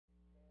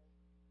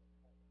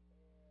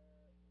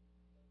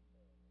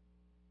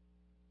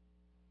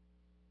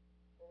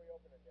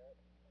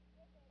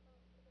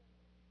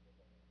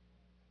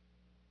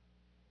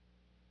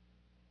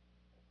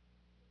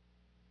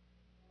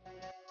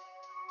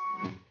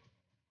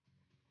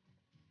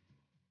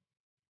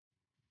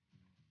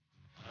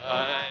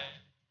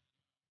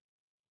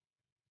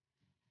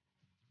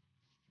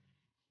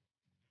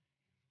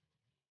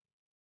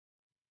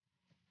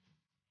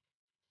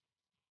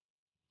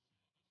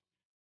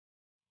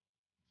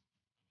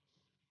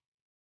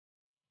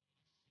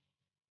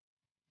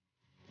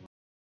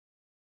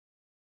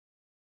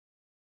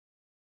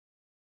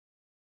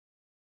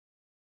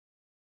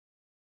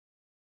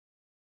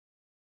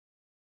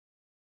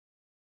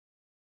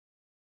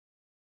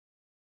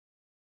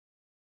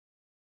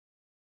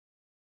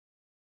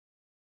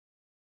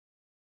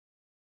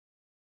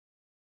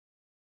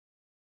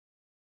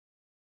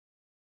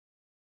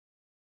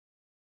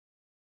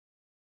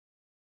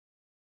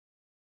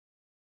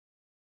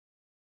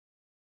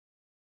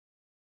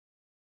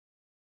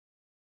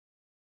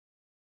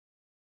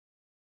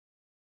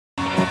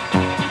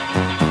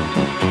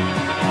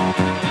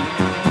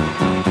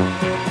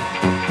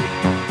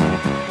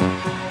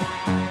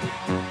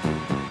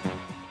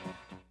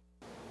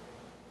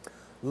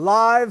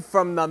Live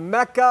from the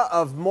Mecca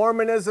of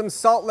Mormonism,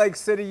 Salt Lake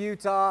City,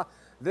 Utah.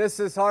 This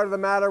is Heart of the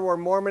Matter, where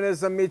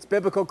Mormonism meets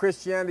biblical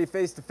Christianity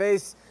face to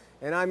face.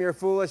 And I'm your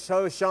foolish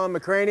host, Sean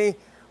McCraney.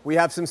 We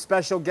have some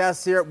special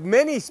guests here,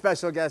 many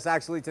special guests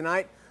actually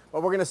tonight.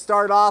 But we're going to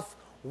start off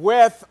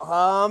with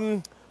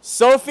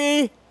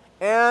Sophie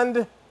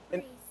and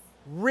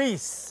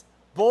Reese,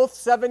 both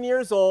 7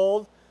 years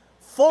old,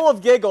 full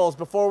of giggles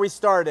before we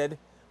started.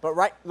 But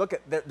look,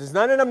 there's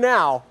none of them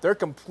now. They're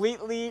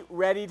completely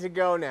ready to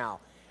go now.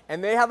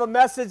 And they have a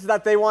message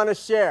that they want to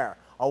share.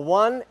 A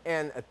 1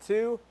 and a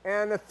 2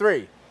 and a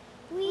 3.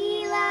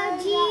 We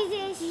love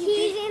Jesus.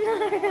 He's in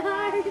our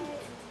heart.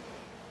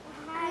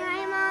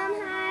 Hi, Mom.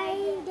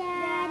 Hi,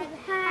 Dad.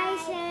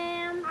 Hi,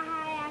 Sam.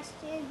 Hi,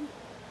 Ashton.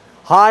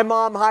 Hi,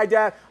 Mom. Hi,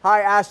 Dad.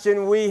 Hi,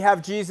 Ashton. We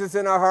have Jesus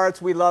in our hearts.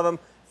 We love him.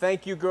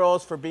 Thank you,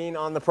 girls, for being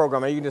on the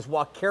program. You can just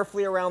walk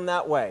carefully around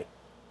that way.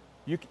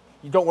 You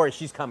don't worry.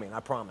 She's coming.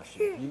 I promise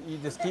you. You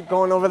just keep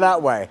going over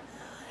that way.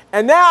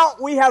 And now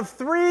we have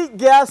 3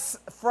 guests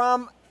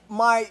from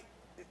my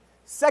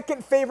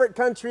second favorite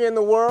country in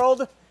the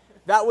world.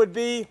 That would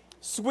be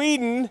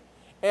Sweden.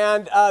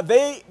 And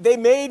they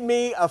made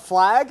me a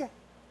flag.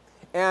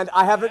 And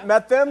I haven't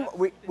met them.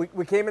 We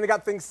came in and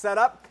got things set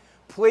up.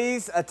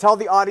 Please tell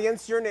the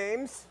audience your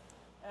names.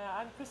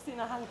 I'm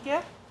Christina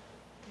Hanke.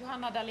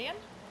 Johanna Dahlén.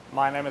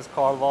 My name is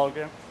Carl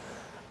Wahlgren.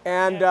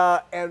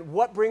 And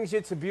what brings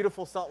you to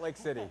beautiful Salt Lake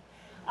City?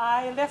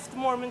 I left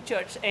Mormon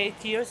Church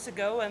 8 years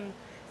ago, and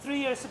 3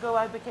 years ago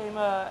I became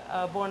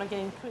a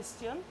born-again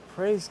Christian.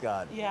 Praise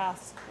God.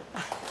 Yes.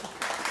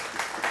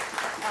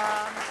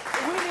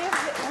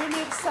 We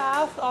live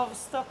south of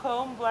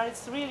Stockholm, where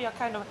it's really a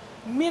kind of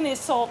mini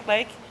Salt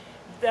Lake.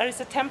 There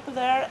is a temple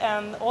there,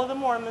 and all the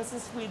Mormons in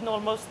Sweden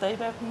almost, they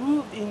have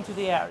moved into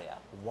the area.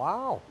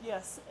 Wow.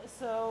 Yes.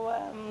 So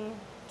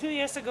 2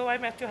 years ago I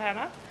met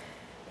Johanna,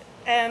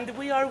 and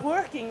we are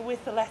working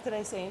with the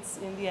Latter-day Saints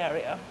in the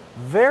area.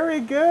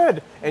 Very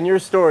good. And your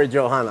story,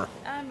 Johanna?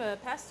 I'm a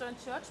pastor and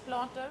church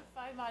planter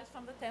 5 miles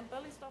from the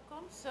temple in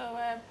Stockholm. So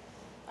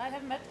I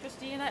have met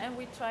Christina, and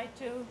we try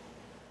to,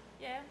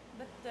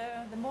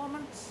 the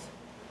Mormons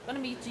gonna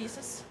meet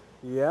Jesus.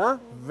 Yeah,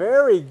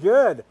 very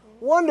good.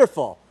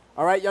 Wonderful.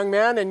 All right, young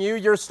man, and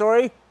your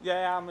story?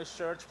 Yeah, I'm a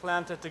church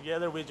planter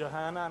together with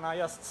Johanna, and I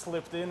just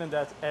slipped in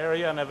that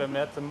area. I never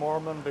met a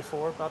Mormon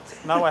before, but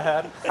now I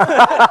had.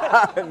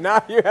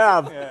 Now you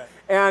have. Yeah.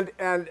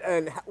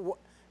 And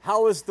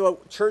how is the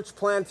church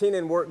planting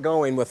and work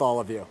going with all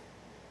of you?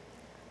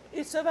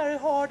 It's a very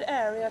hard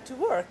area to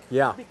work.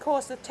 Yeah.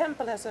 Because the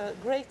temple has a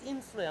great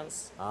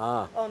influence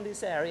on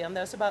this area, and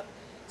there's about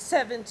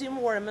 70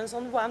 Mormons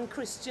on 1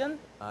 Christian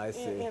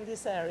in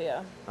this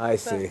area. I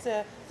see.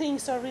 But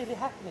things are really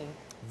happening.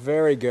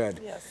 Very good.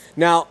 Yes.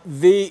 Now,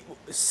 the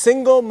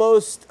single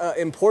most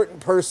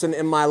important person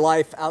in my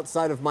life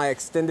outside of my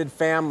extended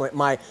family,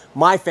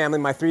 my family,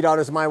 my 3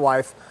 daughters and my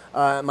wife,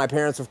 my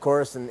parents, of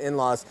course, and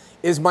in-laws,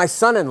 is my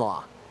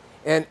son-in-law.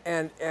 And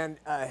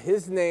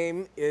his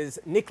name is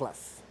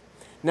Nicholas.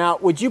 Now,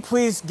 would you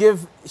please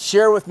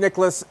share with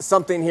Nicholas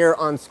something here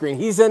on screen?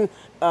 He's in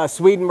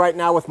Sweden right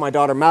now with my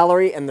daughter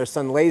Mallory and their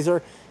son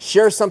Laser.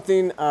 Share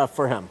something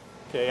for him.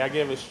 Okay, I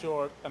give a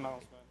short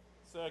announcement.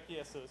 Sök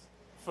Jesus,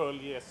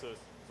 följ Jesus,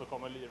 så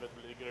kommer livet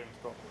bli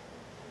grymt bra.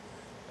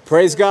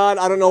 Praise God.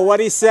 I don't know what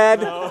he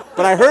said,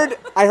 but I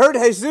heard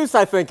Jesus,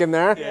 I think, in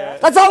there. Yeah.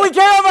 That's all we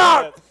care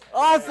about.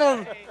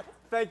 Awesome.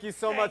 Thank you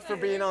so much for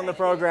being on the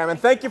program, and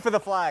thank you for the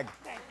flag.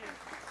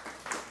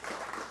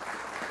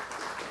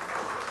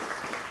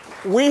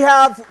 We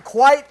have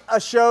quite a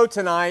show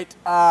tonight.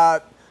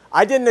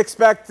 I didn't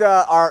expect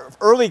our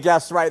early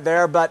guests right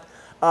there, but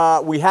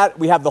we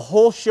have the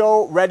whole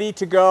show ready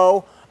to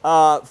go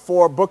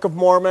for Book of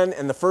Mormon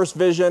and the first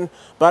vision.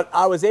 But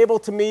I was able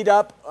to meet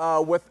up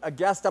with a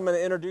guest I'm going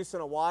to introduce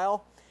in a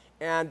while.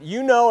 And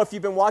you know, if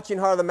you've been watching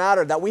Heart of the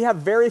Matter, that we have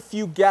very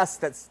few guests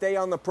that stay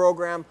on the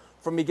program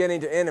from beginning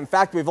to end. In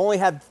fact, we've only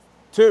had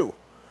 2,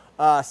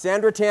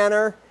 Sandra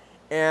Tanner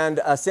and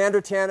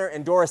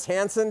Doris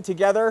Hansen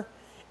together.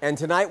 And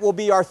tonight will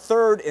be our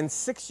 3rd in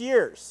 6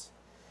 years.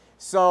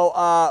 So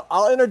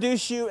I'll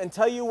introduce you and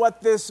tell you what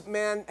this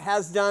man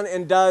has done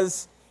and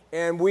does.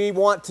 And we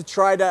want to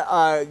try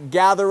to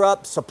gather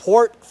up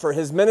support for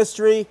his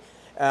ministry,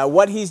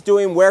 what he's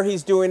doing, where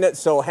he's doing it.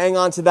 So hang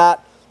on to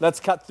that. Let's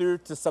cut through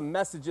to some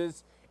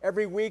messages.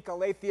 Every week,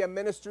 Aletheia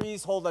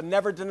Ministries hold a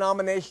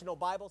never-denominational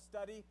Bible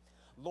study,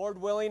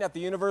 Lord willing, at the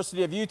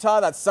University of Utah.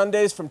 That's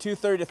Sundays from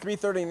 2:30 to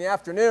 3:30 in the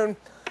afternoon.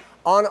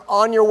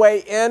 On your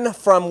way in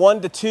from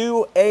 1 to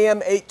 2,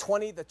 AM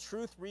 820, The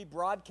Truth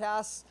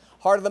rebroadcasts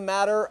Heart of the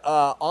Matter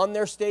on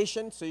their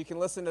station, so you can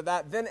listen to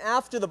that. Then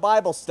after the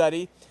Bible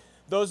study,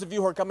 those of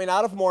you who are coming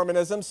out of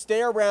Mormonism,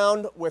 stay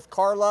around with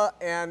Carla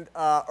and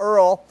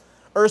Earl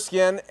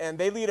Erskine, and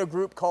they lead a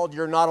group called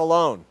You're Not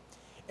Alone.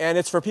 And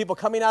it's for people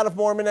coming out of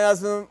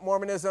Mormonism,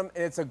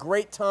 and it's a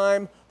great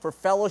time for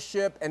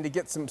fellowship and to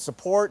get some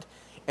support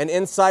and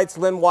insights.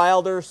 Lynn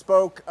Wilder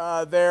spoke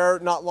there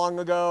not long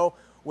ago.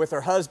 with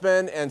her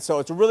husband, and so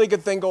it's a really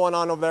good thing going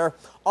on over there.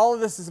 All of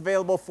this is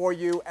available for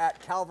you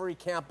at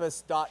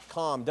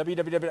calvarycampus.com,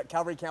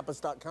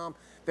 www.calvarycampus.com.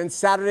 Then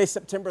Saturday,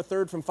 September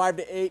 3rd from 5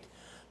 to 8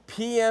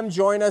 p.m.,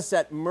 join us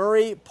at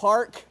Murray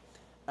Park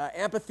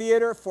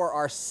Amphitheater for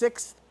our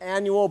 6th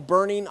annual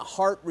Burning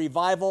Heart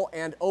Revival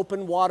and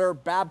Open Water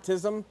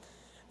Baptism.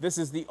 This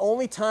is the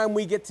only time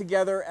we get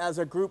together as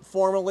a group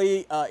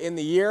formally in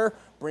the year.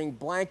 Bring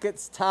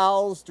blankets,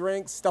 towels,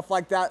 drinks, stuff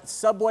like that.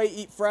 Subway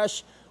Eat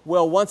Fresh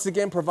will once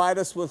again provide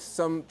us with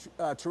some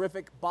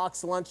terrific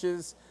box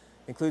lunches,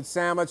 include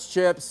sandwich,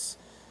 chips,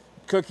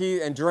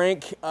 cookie, and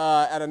drink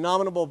at a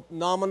nominal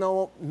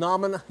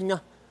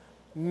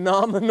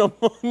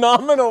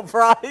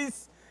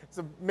price. It's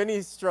a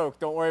mini stroke,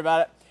 don't worry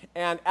about it.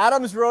 And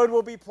Adams Road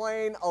will be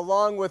playing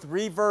along with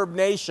Reverb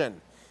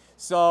Nation.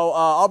 So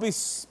I'll be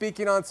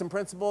speaking on some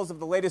principles of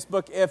the latest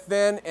book, If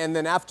Then, and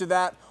then after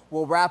that,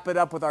 we'll wrap it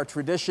up with our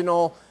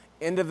traditional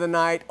end of the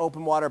night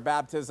open water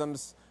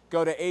baptisms.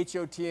 Go to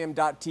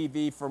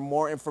hotm.tv for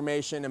more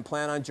information and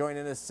plan on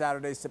joining us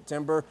Saturday,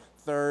 September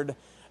 3rd,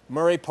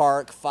 Murray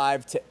Park,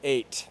 5 to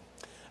 8.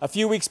 A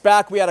few weeks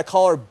back, we had a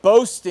caller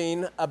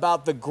boasting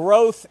about the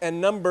growth and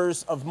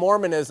numbers of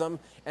Mormonism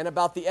and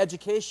about the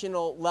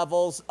educational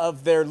levels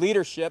of their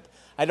leadership.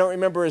 I don't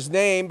remember his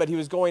name, but he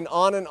was going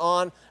on and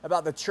on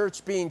about the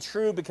church being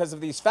true because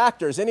of these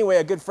factors. Anyway,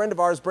 a good friend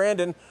of ours,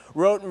 Brandon,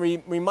 wrote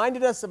and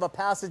reminded us of a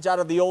passage out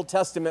of the Old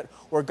Testament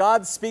where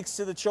God speaks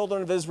to the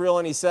children of Israel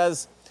and he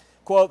says,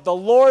 quote, "The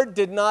Lord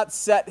did not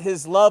set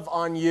his love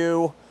on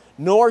you,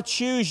 nor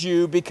choose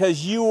you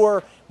because you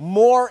were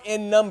more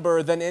in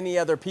number than any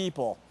other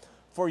people,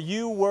 for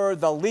you were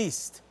the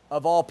least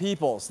of all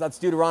peoples." That's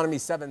Deuteronomy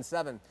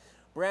 7:7.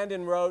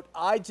 Brandon wrote,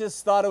 "I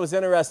just thought it was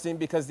interesting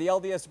because the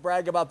LDS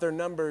brag about their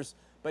numbers,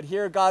 but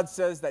here God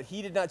says that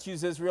he did not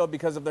choose Israel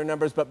because of their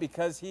numbers, but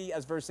because he,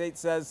 as verse 8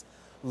 says,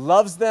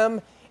 loves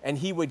them and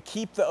he would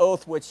keep the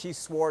oath which he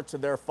swore to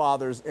their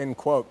fathers," end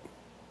quote.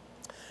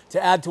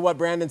 To add to what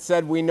Brandon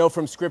said, we know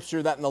from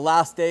Scripture that in the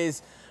last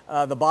days,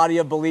 the body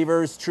of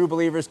believers, true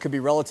believers, could be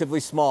relatively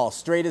small.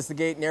 Straight is the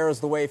gate, narrow is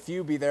the way,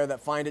 few be there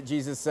that find it.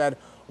 Jesus said,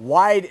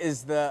 wide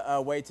is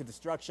the way to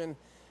destruction.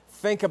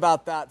 Think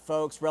about that,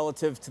 folks,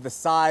 relative to the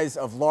size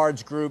of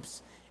large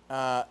groups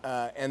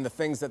and the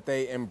things that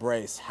they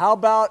embrace. How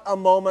about a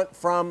moment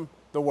from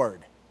the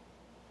Word?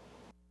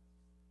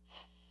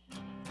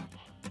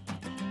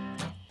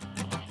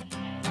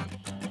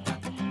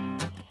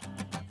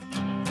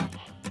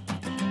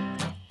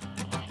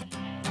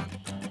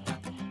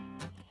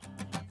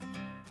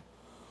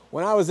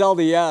 When I was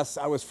LDS,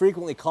 I was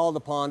frequently called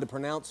upon to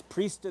pronounce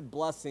priesthood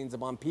blessings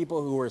upon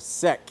people who were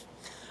sick.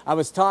 I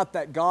was taught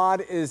that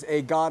God is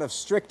a God of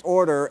strict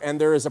order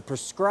and there is a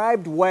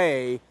prescribed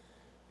way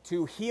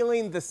to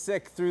healing the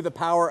sick through the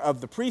power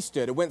of the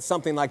priesthood. It went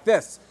something like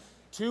this.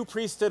 2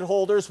 priesthood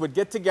holders would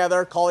get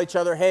together, call each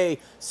other, "Hey,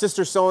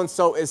 sister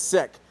so-and-so is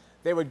sick."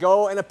 They would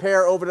go in a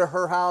pair over to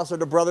her house or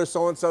to brother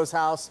so-and-so's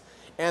house,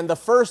 and the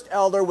first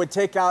elder would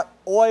take out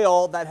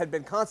oil that had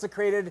been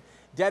consecrated,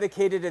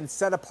 dedicated, and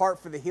set apart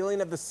for the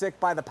healing of the sick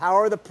by the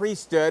power of the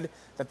priesthood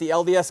that the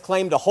LDS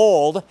claimed to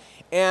hold.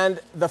 And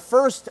the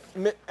first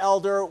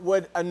elder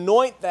would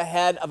anoint the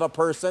head of a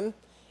person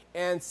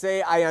and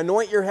say, "I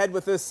anoint your head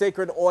with this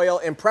sacred oil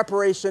in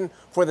preparation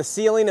for the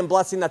sealing and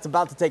blessing that's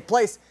about to take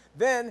place."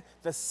 Then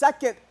the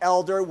second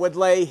elder would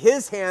lay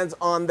his hands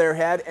on their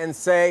head and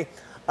say,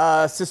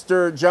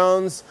 "Sister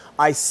Jones,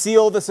 I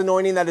seal this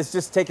anointing that has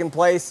just taken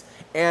place,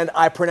 and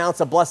I pronounce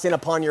a blessing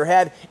upon your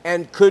head,"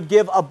 and could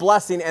give a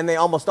blessing, and they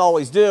almost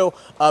always do,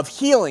 of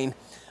healing.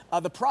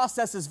 The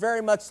process is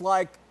very much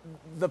like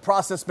the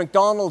process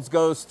McDonald's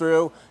goes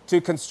through to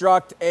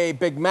construct a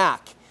Big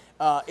Mac.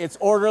 It's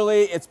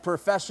orderly, it's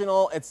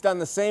professional, it's done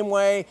the same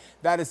way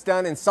that it's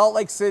done in Salt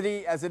Lake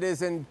City as it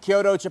is in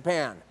Kyoto,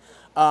 Japan.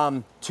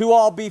 2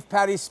 all-beef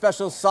patties,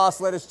 special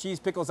sauce, lettuce, cheese,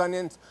 pickles,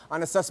 onions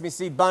on a sesame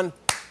seed bun.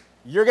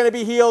 You're going to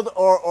be healed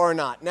or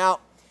not. Now,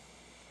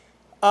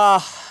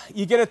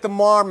 you get it the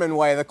Mormon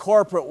way, the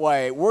corporate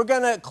way. We're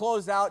going to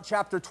close out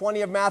chapter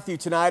 20 of Matthew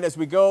tonight as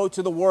we go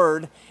to the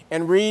Word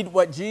and read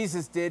what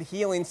Jesus did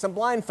healing some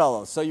blind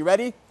fellows. So you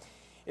ready?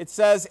 It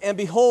says, "And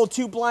behold,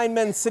 2 blind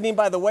men sitting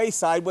by the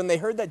wayside, when they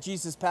heard that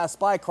Jesus passed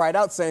by, cried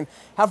out, saying,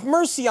 'Have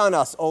mercy on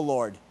us, O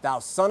Lord, thou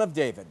Son of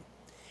David.'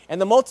 And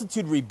the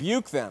multitude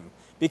rebuked them,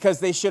 because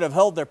they should have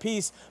held their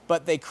peace.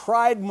 But they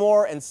cried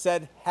more and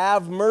said,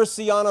 'Have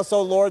mercy on us,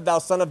 O Lord, thou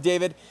Son of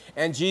David.'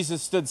 And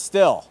Jesus stood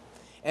still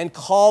and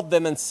called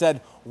them and said,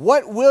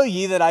 'What will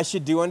ye that I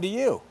should do unto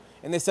you?'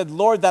 And they said,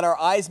 'Lord, that our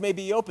eyes may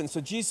be opened.' So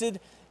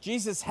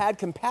Jesus had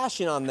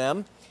compassion on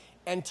them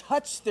and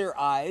touched their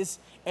eyes,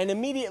 and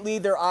immediately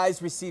their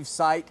eyes received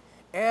sight,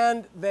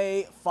 and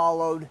they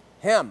followed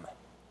him."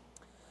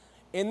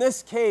 In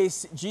this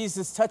case,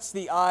 Jesus touched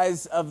the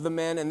eyes of the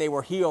men and they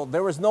were healed.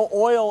 There was no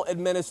oil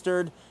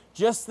administered,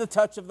 just the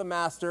touch of the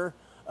Master,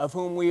 of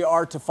whom we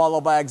are to follow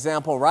by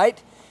example,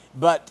 right?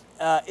 But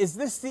is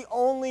this the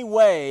only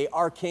way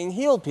our King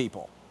healed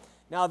people?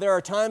 Now, there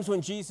are times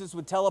when Jesus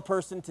would tell a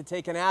person to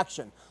take an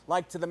action.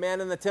 Like to the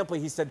man in the temple,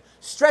 he said,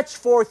 stretch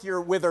forth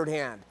your withered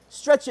hand.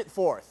 Stretch it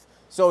forth.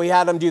 So he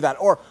had him do that.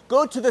 Or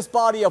go to this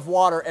body of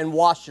water and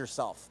wash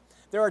yourself.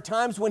 There are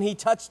times when he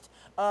touched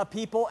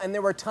people, and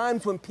there were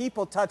times when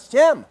people touched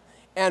him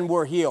and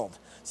were healed.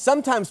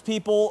 Sometimes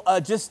people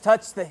just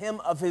touched the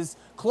hem of his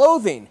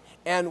clothing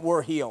and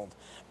were healed.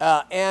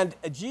 And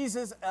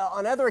Jesus,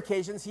 on other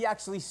occasions, he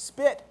actually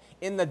spit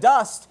in the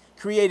dust,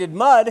 created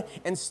mud,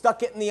 and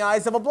stuck it in the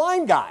eyes of a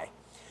blind guy.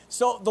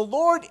 So the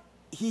Lord,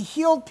 he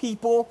healed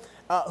people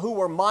who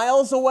were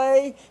miles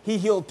away. He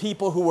healed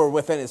people who were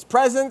within his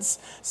presence.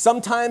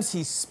 Sometimes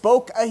he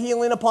spoke a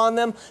healing upon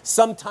them.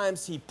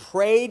 Sometimes he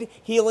prayed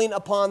healing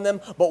upon them.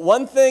 But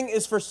one thing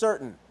is for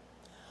certain.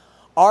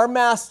 Our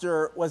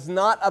master was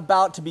not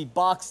about to be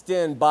boxed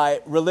in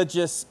by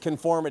religious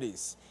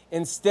conformities.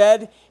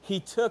 Instead, he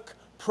took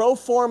pro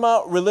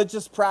forma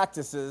religious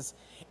practices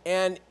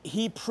and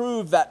he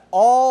proved that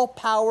all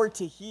power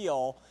to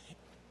heal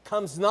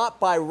comes not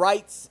by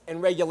rites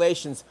and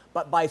regulations,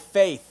 but by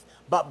faith,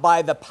 but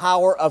by the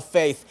power of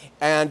faith.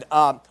 And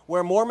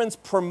where Mormons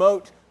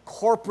promote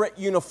corporate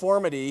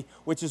uniformity,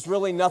 which is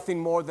really nothing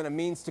more than a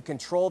means to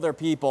control their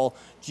people,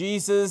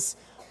 Jesus,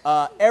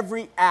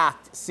 every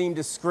act seemed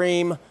to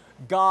scream,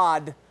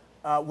 God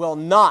will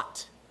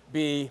not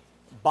be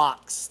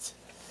boxed.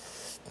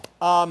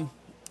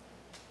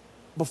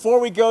 Before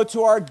we go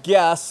to our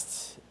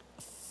guests,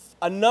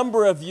 a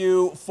number of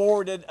you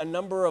forwarded a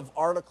number of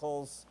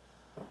articles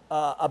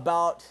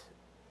about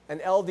an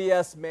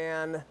LDS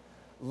man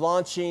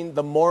launching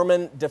the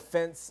Mormon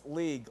Defense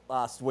League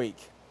last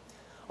week.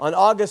 On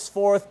August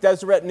 4th,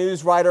 Deseret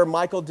News writer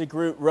Michael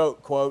DeGroot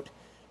wrote, quote,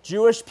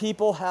 Jewish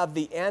people have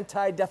the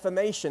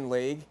Anti-Defamation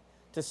League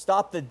to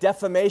stop the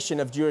defamation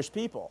of Jewish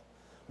people.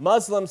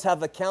 Muslims have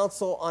the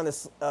Council on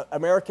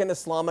American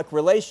Islamic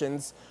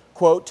Relations,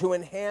 quote, to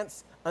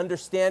enhance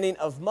understanding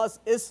of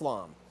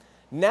Islam.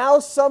 Now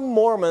some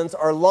Mormons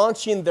are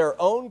launching their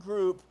own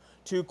group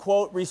to,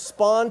 quote,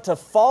 respond to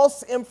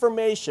false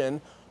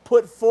information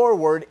put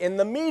forward in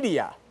the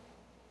media.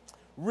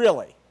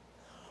 Really?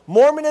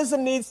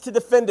 Mormonism needs to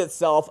defend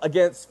itself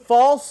against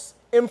false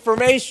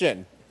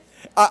information.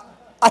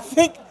 I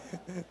think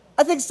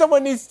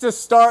someone needs to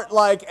start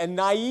like a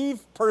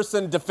naive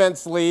person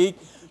defense league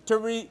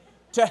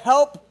to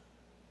help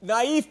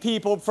naive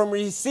people from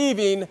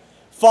receiving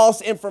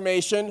false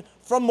information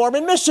from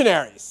Mormon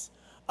missionaries.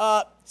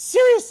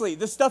 Seriously,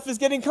 this stuff is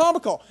getting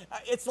comical.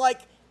 It's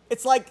like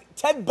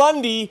Ted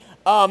Bundy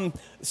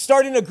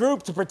starting a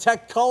group to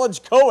protect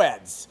college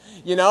co-eds.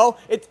 You know,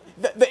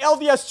 the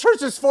LDS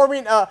Church is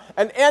forming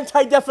an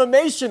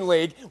anti-defamation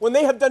league when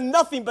they have done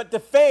nothing but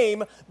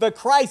defame the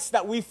Christ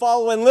that we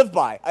follow and live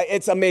by.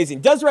 It's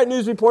amazing. Deseret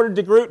News reporter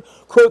DeGroot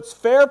quotes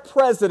FAIR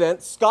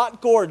President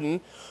Scott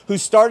Gordon, who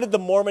started the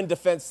Mormon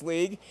Defense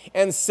League,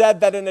 and said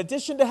that in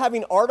addition to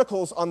having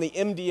articles on the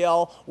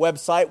MDL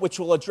website which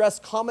will address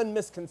common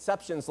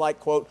misconceptions like,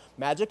 quote,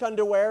 magic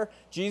underwear,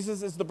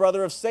 Jesus is the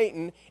brother of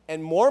Satan,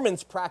 and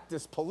Mormons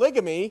practice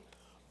polygamy,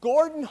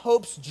 Gordon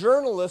hopes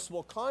journalists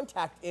will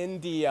contact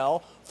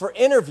NDL for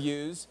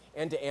interviews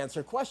and to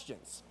answer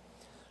questions.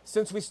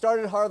 Since we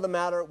started Heart of the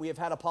Matter, we have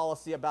had a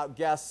policy about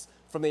guests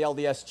from the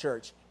LDS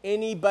Church.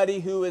 Anybody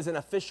who is an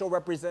official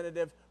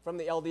representative from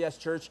the LDS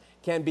Church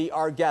can be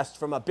our guest,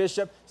 from a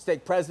bishop,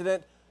 stake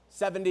president,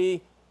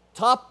 70,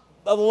 top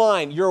of the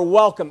line. You're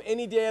welcome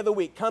any day of the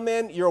week. Come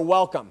in, you're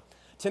welcome.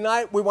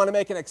 Tonight, we want to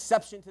make an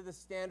exception to the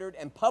standard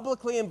and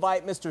publicly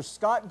invite Mr.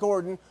 Scott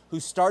Gordon, who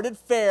started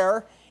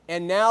FAIR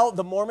and now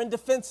the Mormon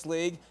Defense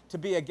League, to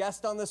be a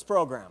guest on this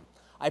program.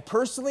 I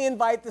personally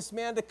invite this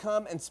man to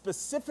come and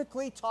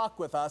specifically talk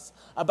with us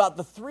about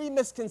the 3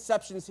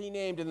 misconceptions he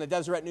named in the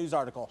Deseret News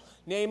article,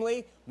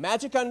 namely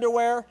magic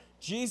underwear,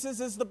 Jesus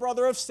is the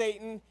brother of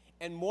Satan,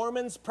 and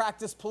Mormons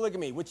practice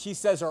polygamy, which he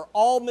says are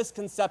all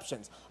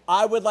misconceptions.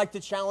 I would like to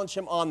challenge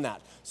him on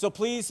that. So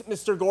please,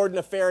 Mr. Gordon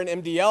of FAIR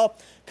and MDL,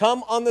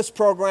 come on this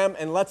program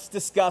and let's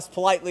discuss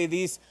politely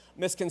these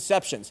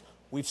misconceptions.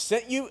 We've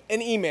sent you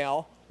an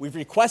email. We've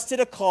requested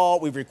a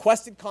call. We've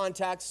requested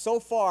contacts. So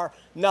far,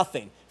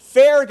 nothing.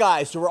 FAIR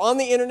guys who are on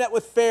the internet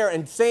with FAIR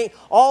and saying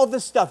all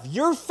this stuff.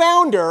 Your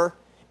founder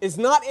is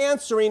not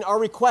answering our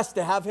request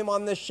to have him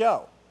on this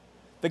show.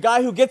 The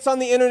guy who gets on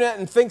the internet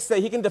and thinks that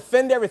he can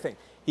defend everything.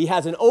 He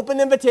has an open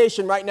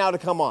invitation right now to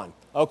come on,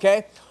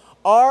 okay?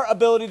 Our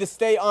ability to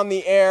stay on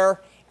the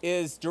air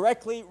is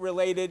directly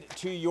related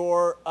to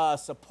your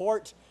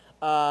support.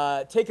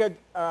 Take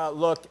a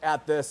look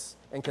at this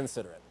and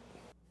consider it.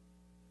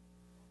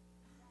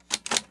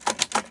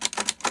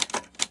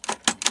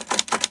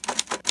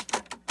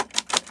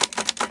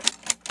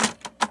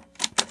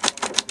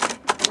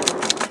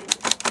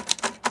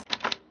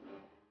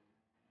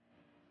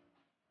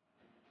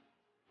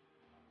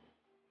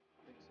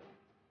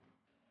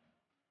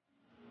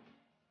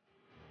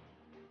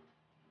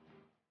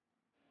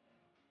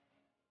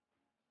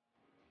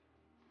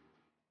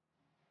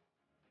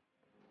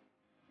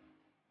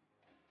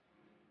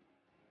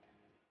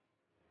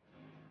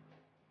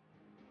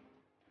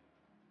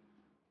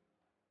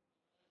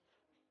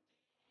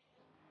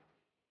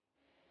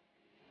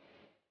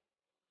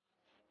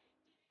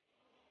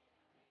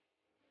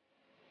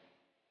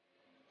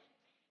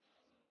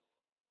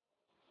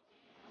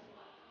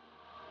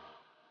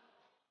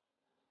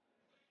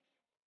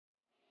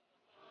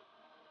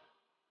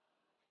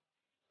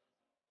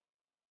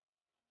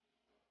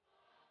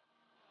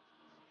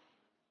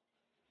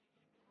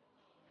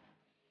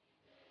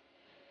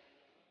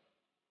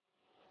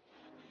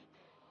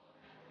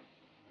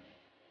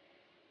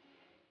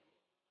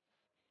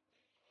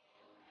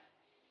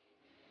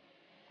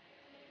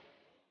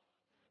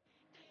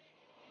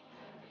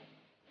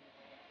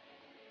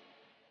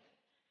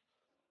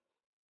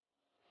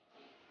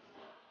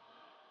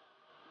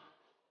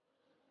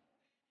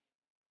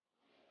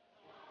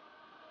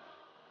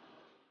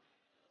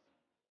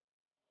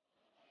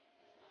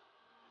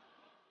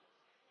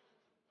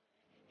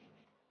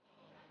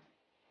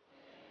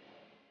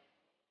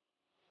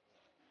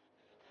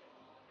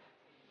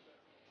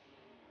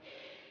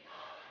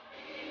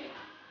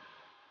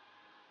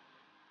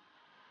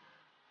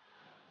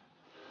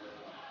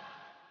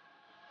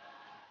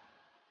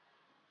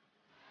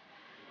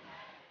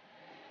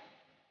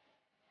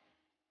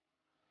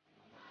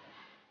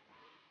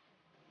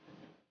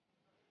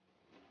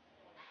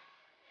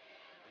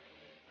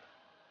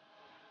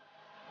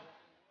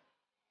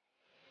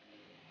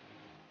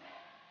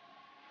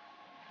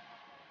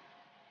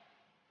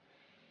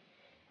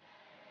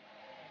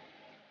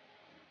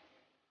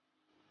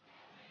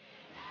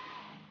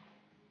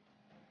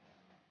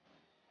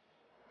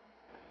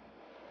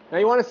 Now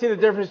you want to see the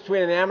difference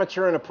between an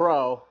amateur and a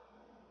pro.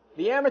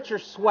 The amateur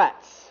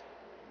sweats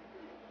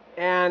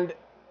and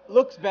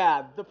looks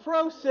bad. The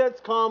pro sits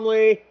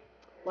calmly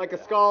like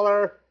a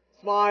scholar,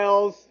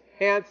 smiles,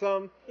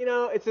 handsome. You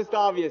know, it's just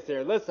obvious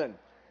here. Listen,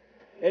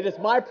 it is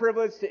my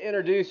privilege to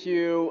introduce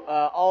you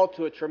all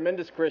to a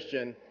tremendous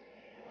Christian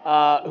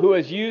who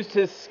has used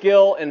his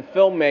skill in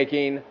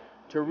filmmaking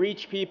to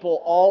reach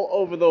people all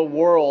over the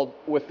world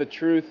with the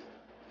truth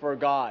for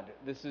God.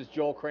 This is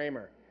Joel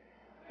Kramer.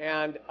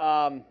 And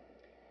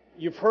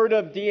you've heard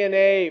of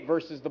DNA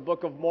versus the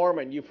Book of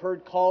Mormon. You've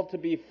heard Called to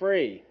Be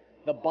Free,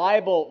 the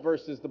Bible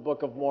versus the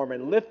Book of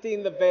Mormon,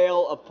 lifting the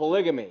veil of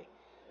polygamy,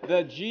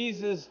 the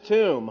Jesus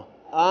tomb,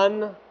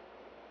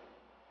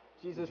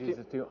 Jesus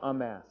tomb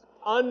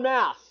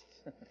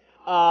unmasked,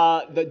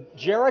 the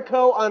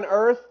Jericho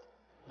unearthed,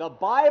 the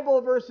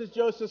Bible versus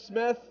Joseph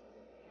Smith,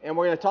 and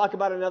we're going to talk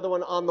about another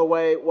one on the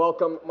way.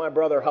 Welcome, my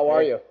brother. How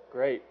are you?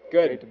 Great.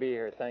 Good. Great to be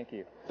here. Thank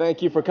you.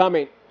 Thank you for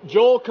coming.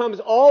 Joel comes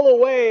all the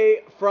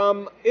way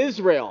from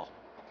Israel,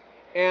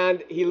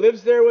 and he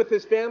lives there with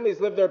his family. He's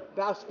lived there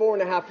past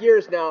 4.5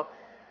 years now.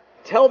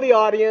 Tell the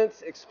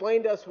audience,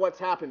 explain to us what's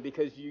happened,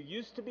 because you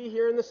used to be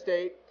here in the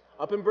state,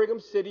 up in Brigham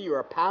City.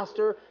 You're a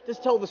pastor.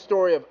 Just tell the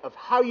story of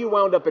how you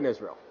wound up in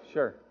Israel.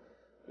 Sure.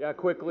 Yeah,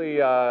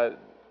 quickly,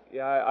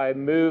 I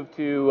moved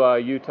to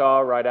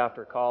Utah right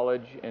after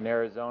college in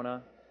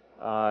Arizona,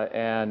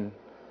 and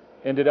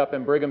ended up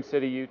in Brigham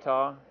City,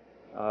 Utah.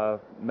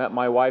 Met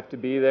my wife to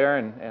be there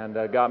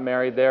and got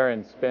married there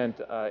and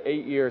spent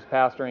 8 years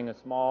pastoring a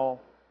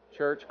small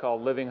church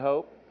called Living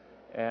Hope,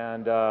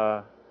 and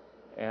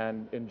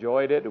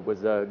enjoyed it. It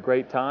was a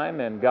great time,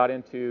 and got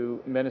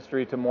into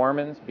ministry to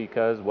Mormons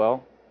because,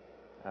 well,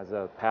 as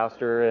a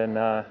pastor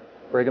in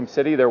Brigham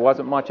City, there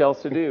wasn't much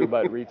else to do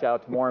but reach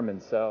out to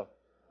Mormons. So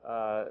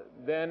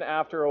then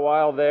after a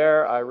while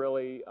there, I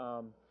really,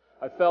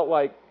 I felt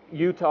like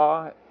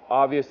Utah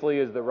obviously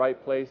is the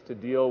right place to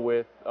deal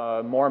with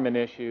Mormon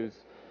issues,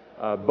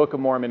 Book of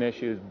Mormon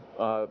issues,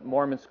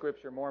 Mormon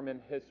scripture,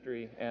 Mormon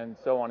history, and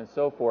so on and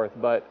so forth.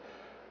 But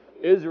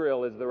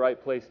Israel is the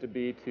right place to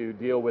be to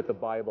deal with the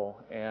Bible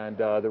and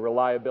the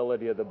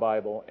reliability of the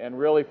Bible. And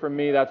really, for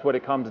me, that's what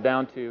it comes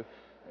down to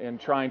in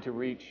trying to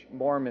reach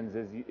Mormons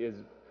is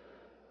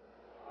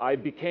I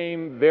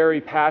became very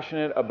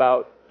passionate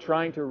about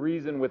trying to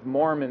reason with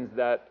Mormons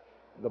that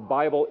the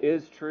Bible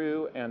is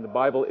true and the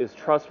Bible is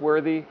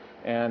trustworthy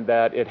and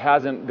that it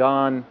hasn't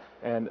gone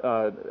and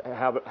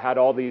have had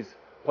all these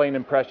plain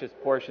and precious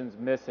portions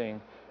missing.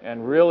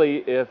 And really,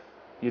 if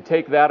you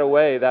take that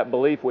away, that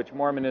belief which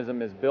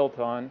Mormonism is built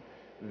on,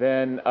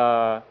 then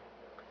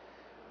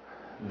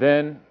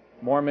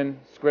Mormon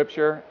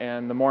scripture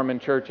and the Mormon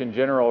church in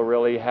general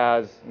really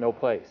has no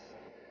place.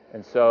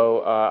 And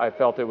so I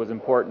felt it was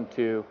important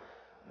to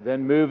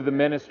then move the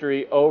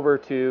ministry over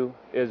to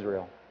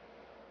Israel.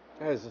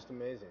 That is just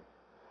amazing.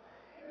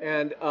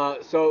 And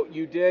so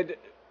you did,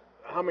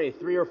 how many,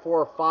 3 or 4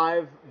 or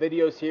 5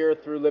 videos here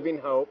through Living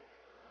Hope?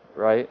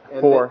 Right,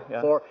 And 4.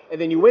 Then, 4.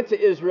 And then you went to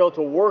Israel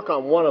to work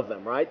on one of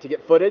them, right? To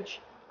get footage?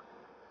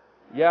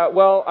 Yeah,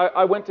 well,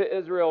 I went to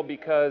Israel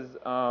because,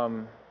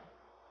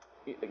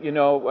 you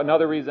know,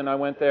 another reason I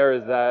went there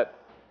is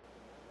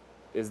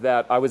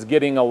that I was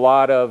getting a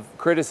lot of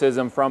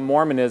criticism from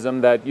Mormonism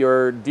that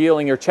you're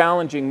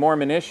challenging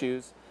Mormon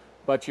issues,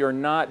 but you're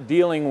not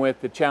dealing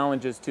with the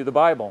challenges to the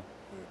Bible.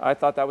 I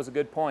thought that was a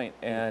good point,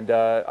 and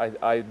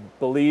I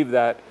believe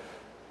that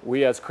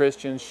we as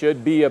Christians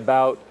should be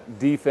about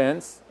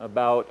defense,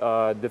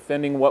 about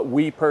defending what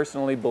we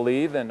personally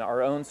believe in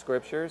our own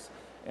scriptures,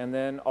 and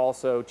then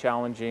also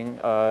challenging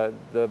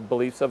the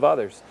beliefs of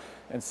others.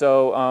 And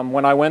so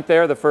when I went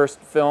there, the first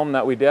film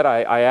that we did,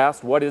 I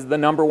asked, what is the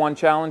 #1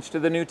 challenge to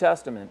the New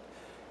Testament?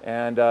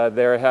 And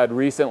there had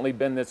recently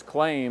been this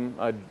claim,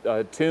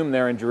 a tomb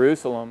there in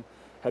Jerusalem,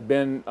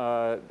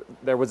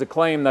 there was a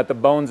claim that the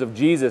bones of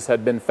Jesus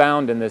had been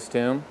found in this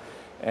tomb.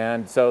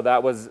 And so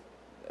that was,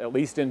 at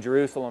least in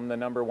Jerusalem, the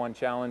 #1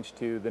 challenge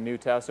to the New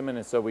Testament.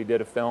 And so we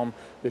did a film,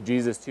 The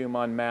Jesus Tomb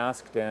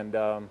Unmasked. And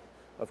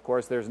of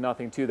course, there's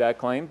nothing to that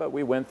claim, but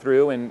we went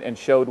through and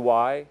showed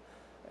why.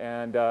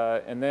 And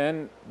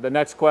then the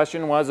next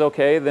question was,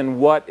 okay, then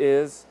what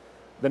is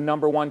the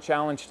 #1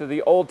 challenge to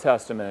the Old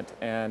Testament?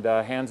 And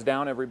hands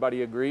down,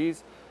 everybody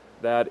agrees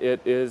that it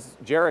is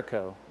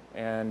Jericho.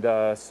 And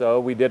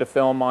so we did a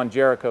film on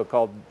Jericho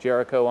called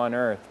Jericho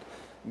Unearthed.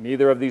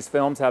 Neither of these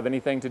films have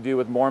anything to do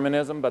with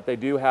Mormonism, but they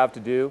do have to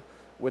do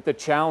with the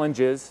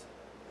challenges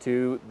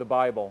to the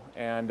Bible.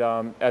 And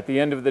at the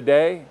end of the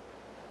day,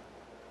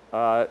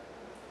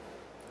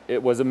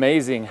 it was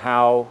amazing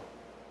how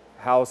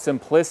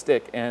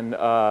simplistic and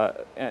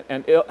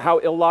how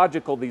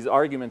illogical these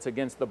arguments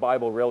against the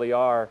Bible really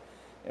are.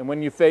 And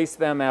when you face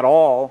them at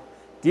all,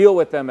 deal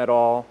with them at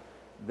all,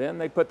 then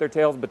they put their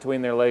tails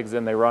between their legs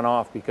and they run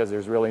off because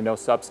there's really no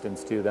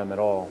substance to them at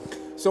all.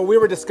 So we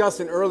were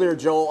discussing earlier,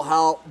 Joel,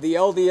 how the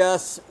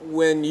LDS,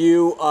 when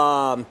you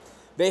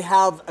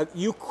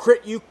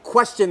you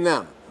question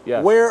them.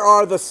 Yes. Where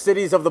are the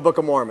cities of the Book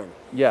of Mormon?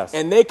 Yes.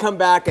 And they come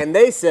back and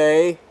they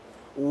say,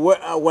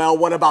 well,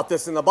 what about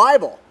this in the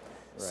Bible?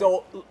 Right.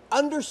 So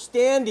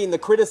understanding the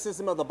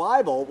criticism of the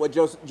Bible, what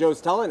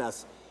Joe's telling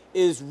us,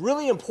 is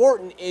really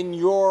important in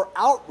your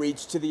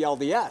outreach to the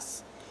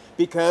LDS.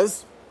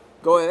 Because,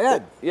 go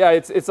ahead. Yeah,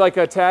 it's like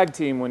a tag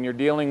team when you're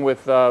dealing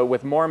with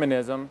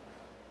Mormonism,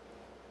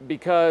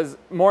 because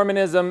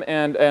Mormonism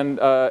and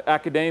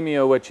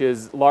academia, which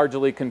is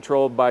largely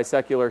controlled by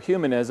secular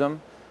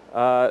humanism,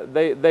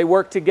 they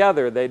work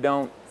together. They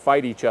don't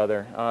fight each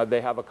other.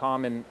 They have a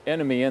common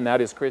enemy, and that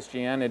is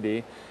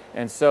Christianity.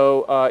 And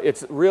so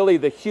it's really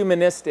the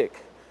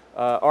humanistic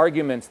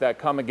arguments that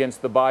come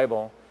against the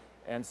Bible.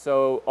 And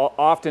so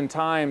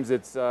oftentimes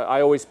it's,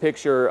 I always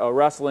picture a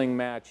wrestling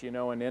match, you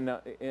know, and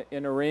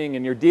in a ring,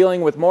 and you're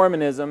dealing with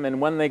Mormonism, and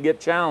when they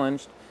get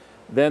challenged,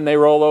 then they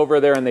roll over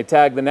there and they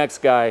tag the next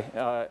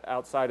guy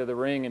outside of the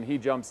ring, and he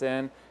jumps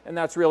in, and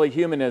that's really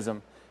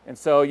humanism. And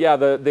so, yeah,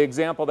 the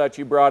example that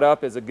you brought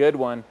up is a good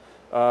one.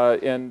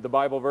 In the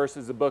Bible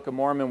verses, the Book of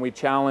Mormon, we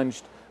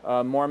challenged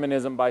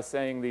Mormonism by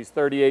saying these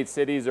 38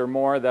 cities or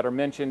more that are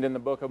mentioned in the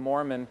Book of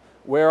Mormon,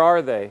 where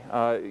are they?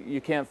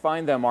 You can't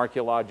find them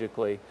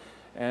archaeologically.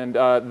 And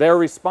their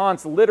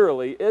response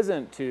literally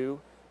isn't to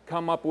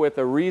come up with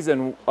a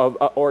reason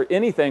or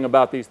anything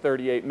about these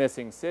 38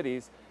 missing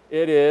cities.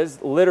 It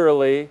is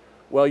literally,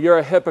 well, you're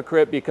a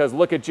hypocrite because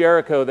look at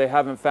Jericho, they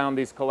haven't found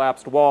these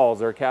collapsed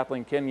walls, or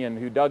Kathleen Kenyon,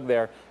 who dug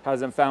there,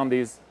 hasn't found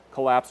these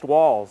collapsed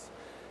walls.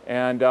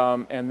 And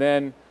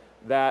then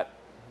that,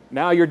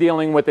 now you're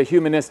dealing with a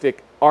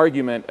humanistic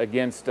argument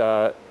against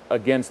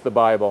the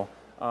Bible.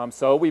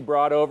 So we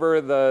brought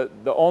over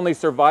the only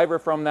survivor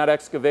from that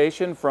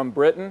excavation from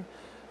Britain,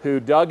 who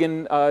dug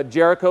in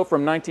Jericho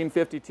from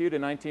 1952 to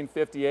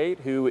 1958,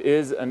 who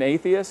is an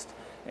atheist,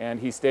 and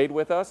he stayed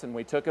with us, and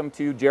we took him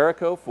to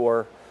Jericho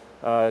for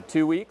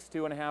 2 weeks,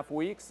 2.5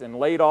 weeks, and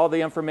laid all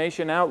the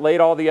information out, laid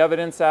all the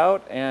evidence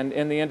out, and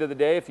in the end of the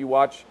day, if you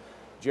watch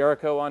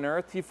Jericho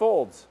unearthed, he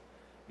folds.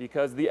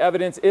 Because the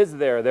evidence is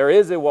there. There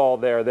is a wall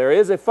there. There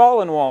is a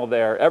fallen wall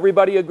there.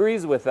 Everybody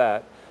agrees with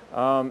that.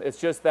 It's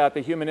just that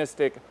the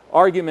humanistic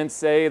arguments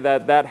say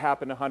that that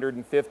happened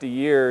 150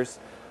 years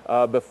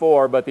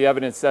before, but the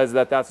evidence says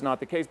that that's not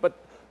the case.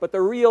 But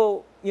the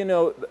real, you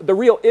know, the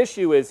real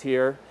issue is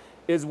here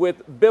is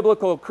with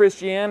biblical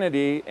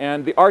Christianity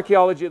and the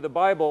archaeology of the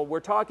Bible. We're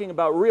talking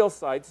about real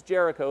sites,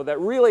 Jericho, that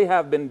really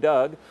have been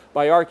dug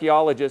by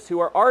archaeologists who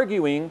are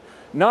arguing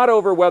not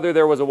over whether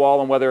there was a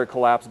wall and whether it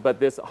collapsed, but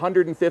this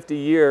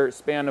 150-year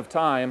span of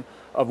time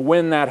of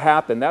when that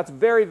happened. That's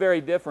very, very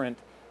different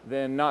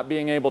than not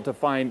being able to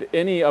find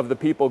any of the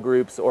people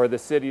groups or the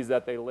cities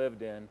that they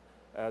lived in,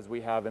 as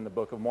we have in the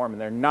Book of Mormon.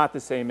 They're not the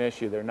same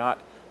issue. They're not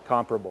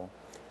comparable.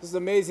 This is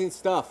amazing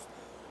stuff.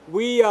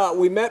 We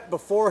met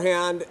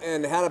beforehand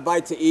and had a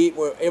bite to eat.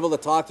 We were able to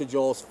talk to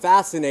Joel. It's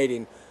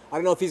fascinating. I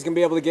don't know if he's going to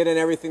be able to get in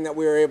everything that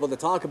we were able to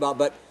talk about,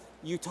 but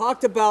you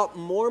talked about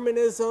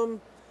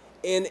Mormonism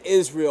in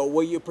Israel.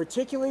 Will you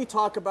particularly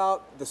talk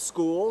about the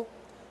school?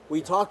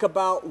 We talk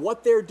about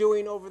what they're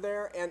doing over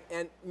there,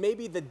 and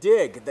maybe the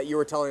dig that you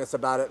were telling us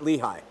about at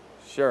Lehi.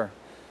 Sure.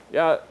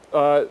 Yeah.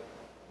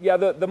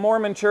 The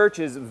Mormon Church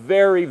is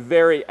very,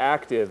 very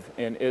active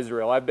in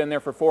Israel. I've been there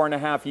for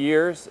 4.5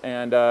 years,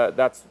 and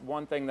that's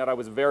one thing that I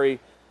was very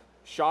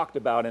shocked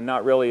about and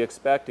not really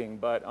expecting.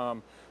 But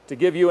to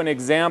give you an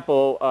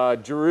example,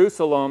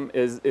 Jerusalem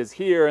is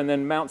here, and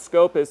then Mount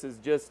Scopus is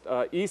just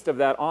east of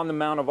that on the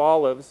Mount of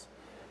Olives.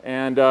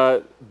 And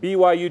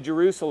BYU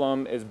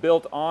Jerusalem is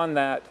built on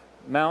that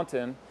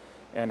mountain,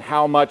 and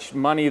how much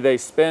money they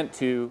spent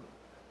to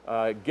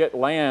get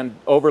land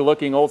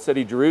overlooking Old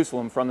City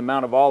Jerusalem from the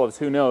Mount of Olives,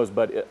 who knows,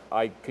 but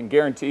I can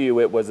guarantee you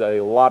it was a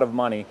lot of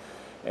money.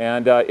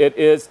 And it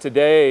is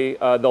today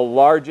the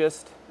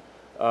largest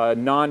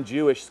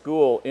non-Jewish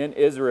school in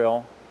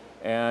Israel,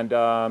 and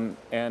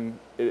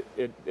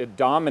it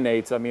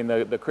dominates. I mean,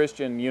 the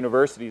Christian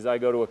universities, I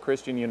go to a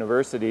Christian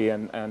university,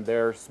 and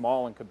they're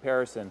small in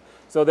comparison.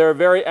 So they're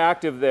very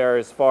active there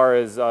as far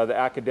as the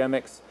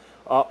academics.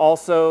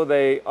 Also,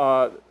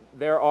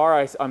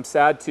 I'm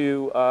sad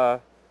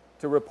to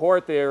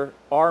report there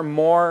are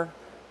more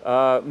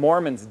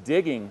Mormons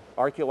digging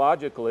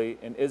archaeologically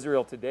in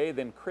Israel today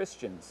than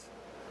Christians.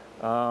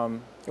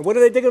 And what are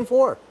they digging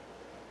for?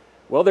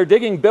 Well, they're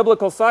digging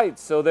biblical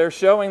sites, so they're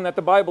showing that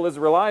the Bible is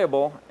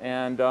reliable.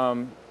 And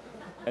why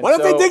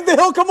don't they dig the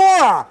Hill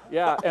Cumorah?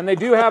 Yeah, and they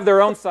do have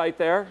their own site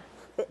there.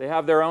 They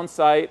have their own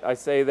site. I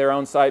say their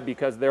own site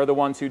because they're the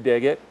ones who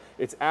dig it.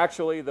 It's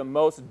actually the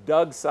most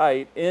dug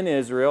site in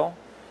Israel.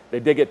 They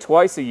dig it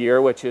twice a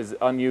year, which is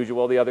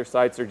unusual. The other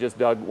sites are just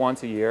dug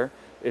once a year.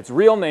 Its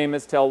real name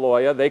is Tel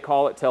Loya. They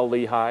call it Tel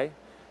Lehi.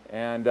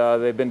 And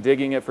they've been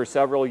digging it for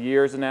several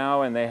years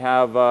now, and they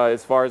have,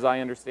 as far as I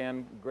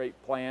understand, great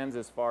plans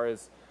as far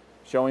as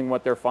showing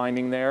what they're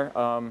finding there.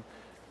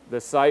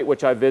 The site,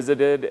 which I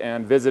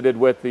visited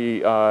with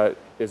the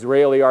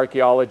Israeli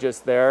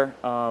archaeologists there,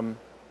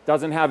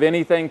 doesn't have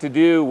anything to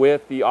do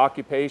with the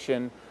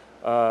occupation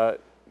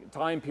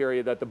time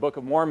period that the Book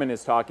of Mormon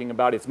is talking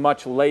about. It's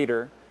much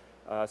later,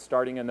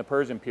 starting in the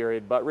Persian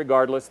period. But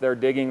regardless, they're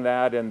digging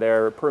that and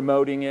they're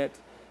promoting it.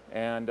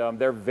 And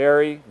they're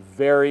very,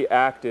 very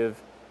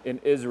active in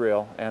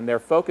Israel, and they're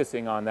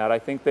focusing on that. I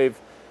think they've,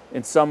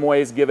 in some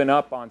ways, given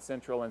up on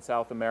Central and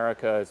South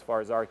America as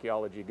far as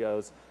archaeology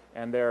goes,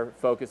 and they're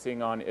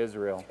focusing on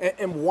Israel.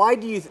 And why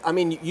do you, I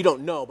mean, you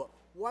don't know, but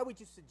why would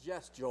you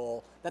suggest,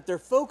 Joel, that they're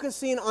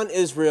focusing on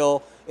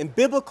Israel in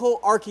biblical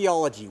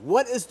archaeology?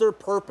 What is their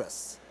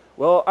purpose?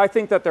 Well, I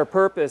think that their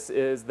purpose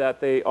is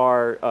that they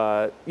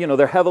are,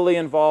 they're heavily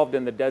involved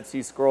in the Dead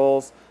Sea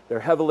Scrolls. They're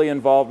heavily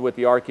involved with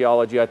the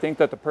archaeology. I think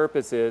that the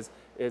purpose is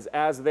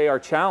as they are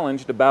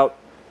challenged about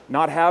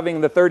not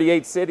having the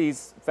 38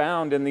 cities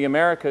found in the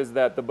Americas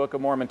that the Book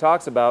of Mormon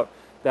talks about,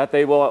 that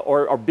they will,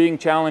 or are being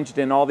challenged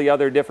in all the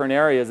other different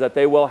areas, that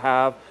they will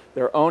have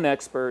their own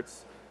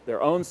experts,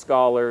 their own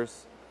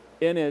scholars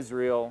in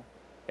Israel,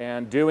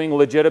 and doing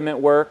legitimate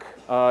work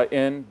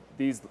in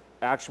these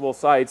actual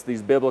sites,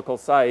 these biblical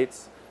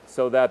sites,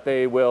 so that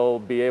they will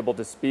be able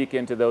to speak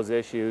into those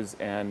issues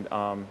and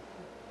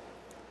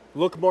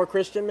look more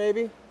Christian,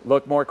 maybe?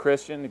 Look more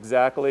Christian,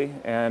 exactly,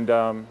 and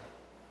oh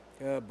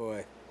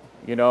boy,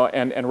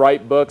 and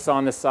write books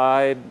on the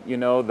side,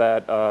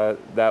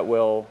 that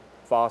will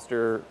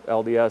foster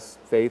LDS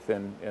faith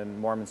in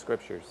Mormon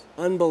scriptures.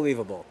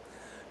 Unbelievable.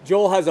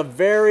 Joel has a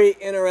very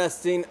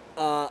interesting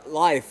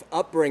life,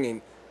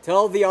 upbringing.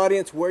 Tell the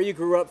audience where you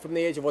grew up from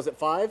the age of, was it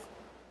 5?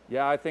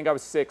 Yeah, I think I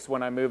was 6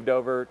 when I moved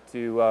over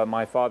to,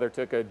 my father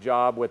took a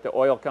job with the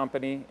oil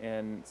company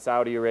in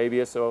Saudi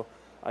Arabia, so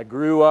I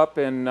grew up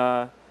in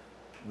the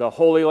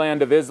Holy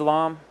Land of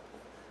Islam,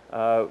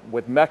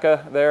 with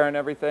Mecca there and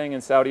everything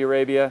in Saudi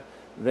Arabia.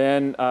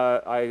 Then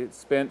I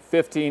spent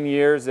 15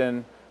 years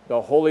in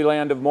the Holy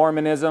Land of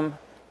Mormonism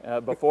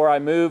before I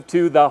moved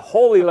to the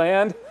Holy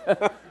Land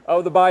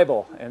of the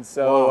Bible. And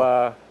so,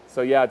 wow.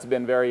 So yeah, it's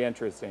been very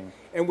interesting.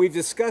 And we've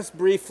discussed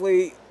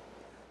briefly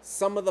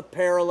some of the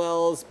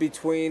parallels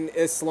between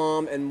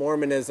Islam and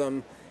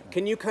Mormonism.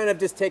 Can you kind of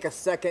just take a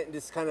second and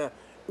just kind of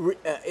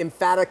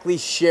emphatically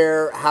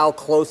share how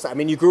close, I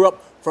mean, you grew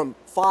up from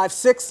 5,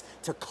 6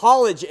 to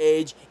college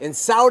age in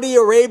Saudi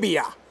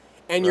Arabia,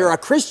 and you're a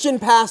Christian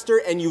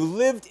pastor and you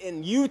lived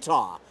in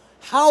Utah.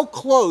 How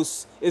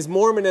close is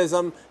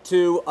Mormonism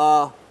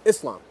to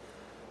Islam?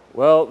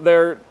 Well,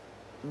 they're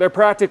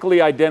practically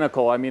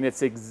identical. I mean,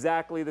 it's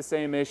exactly the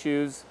same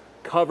issues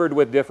covered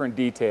with different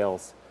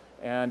details.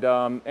 And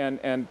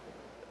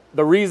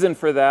the reason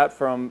for that,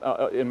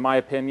 in my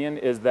opinion,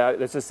 is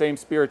that it's the same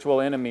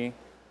spiritual enemy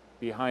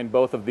behind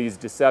both of these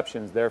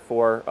deceptions.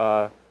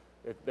 Therefore,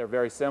 they're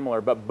very similar.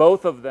 But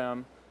both of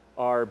them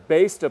are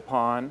based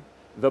upon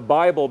the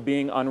Bible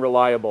being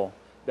unreliable,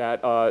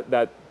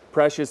 that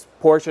precious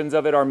portions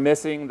of it are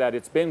missing, that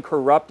it's been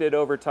corrupted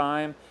over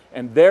time,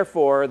 and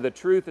therefore the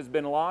truth has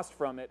been lost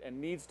from it and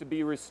needs to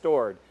be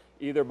restored,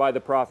 either by the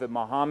Prophet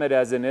Muhammad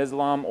as in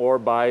Islam or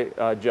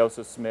by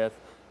Joseph Smith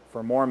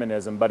for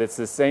Mormonism. But it's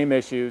the same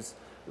issues.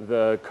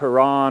 The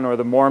Quran or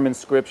the Mormon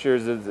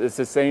scriptures, it's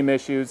the same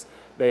issues.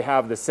 They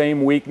have the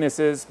same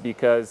weaknesses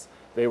because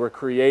they were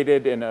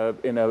created in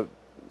a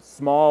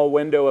small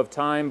window of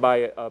time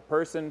by a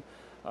person,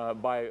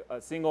 by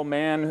a single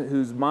man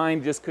whose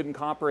mind just couldn't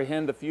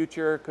comprehend the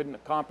future,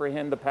 couldn't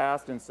comprehend the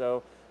past, and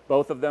so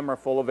both of them are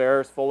full of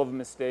errors, full of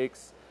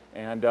mistakes.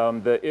 And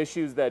the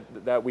issues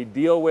that we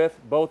deal with,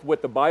 both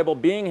with the Bible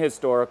being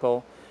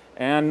historical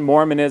and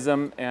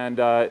Mormonism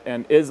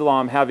and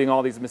Islam having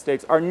all these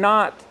mistakes, are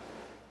not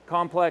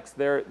complex.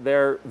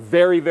 They're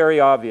very,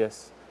 very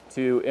obvious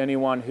to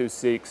anyone who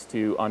seeks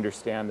to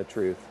understand the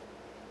truth.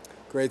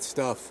 Great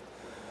stuff.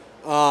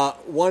 I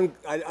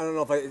don't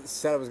know if I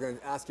said I was going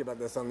to ask you about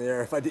this on the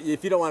air.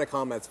 If you don't want to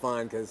comment, it's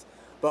fine.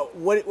 But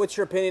what's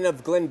your opinion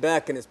of Glenn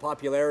Beck and his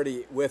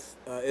popularity with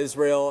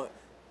Israel?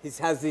 He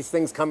has these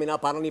things coming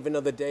up. I don't even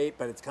know the date,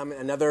 but it's coming.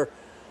 Another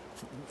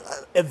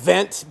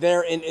event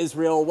there in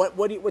Israel.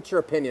 What's your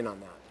opinion on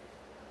that?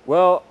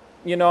 Well,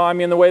 I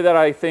mean, the way that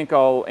I think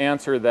I'll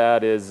answer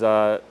that is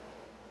I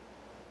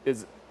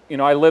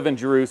live in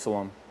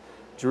Jerusalem.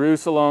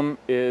 Jerusalem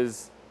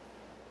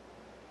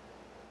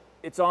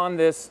it's on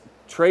this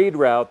trade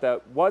route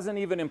that wasn't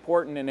even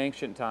important in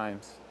ancient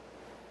times.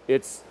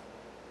 It's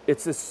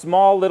a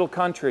small little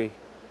country,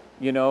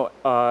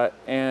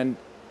 and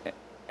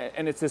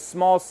it's a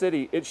small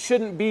city. It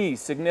shouldn't be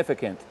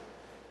significant.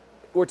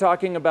 We're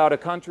talking about a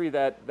country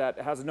that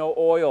has no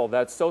oil,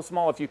 that's so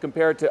small. If you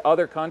compare it to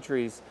other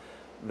countries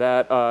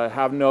that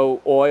have no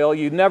oil,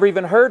 you've never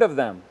even heard of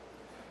them.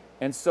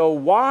 And so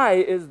why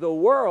is the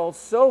world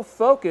so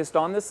focused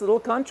on this little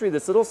country,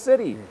 this little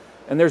city?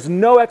 And there's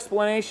no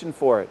explanation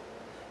for it,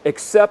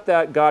 except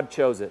that God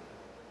chose it.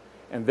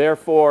 And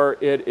therefore,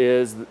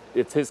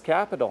 it's his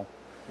capital.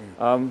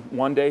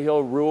 One day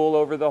he'll rule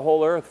over the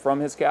whole earth from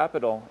his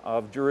capital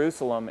of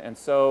Jerusalem. And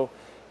so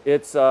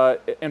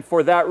and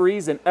for that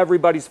reason,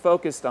 everybody's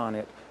focused on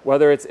it,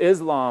 whether it's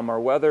Islam or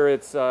whether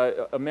it's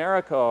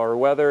America or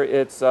whether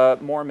it's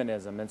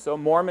Mormonism. And so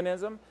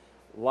Mormonism,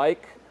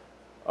 like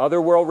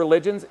other world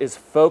religions, is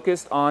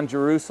focused on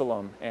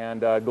Jerusalem.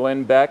 And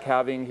Glenn Beck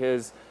having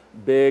his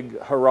big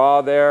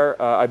hurrah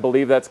there, I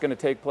believe that's going to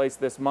take place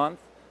this month,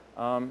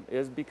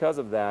 is because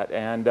of that.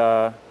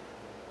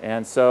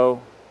 And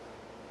so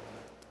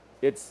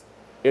it's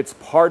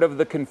part of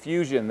the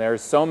confusion.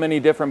 There's so many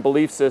different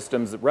belief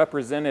systems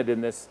represented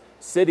in this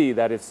city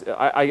that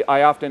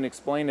I often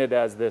explain it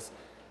as this,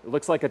 it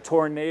looks like a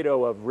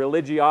tornado of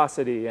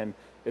religiosity. And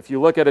if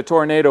you look at a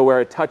tornado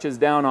where it touches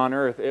down on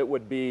earth, it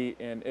would be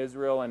in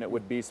Israel, and it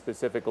would be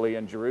specifically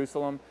in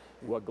Jerusalem.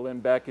 What Glenn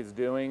Beck is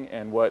doing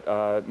and what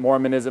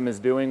Mormonism is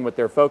doing with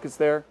their focus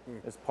there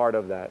is part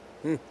of that.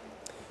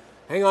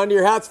 Hang on to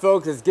your hats,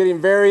 folks. It's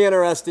getting very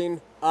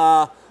interesting.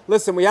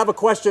 Listen, we have a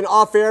question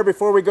off air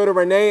before we go to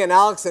Renee and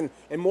Alex and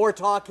more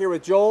talk here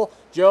with Joel.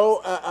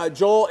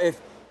 Joel,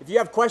 if you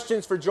have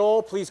questions for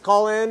Joel, please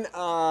call in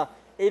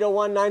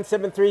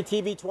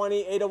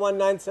 801-973-TV20,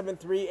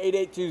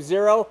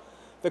 801-973-8820.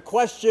 The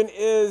question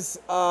is,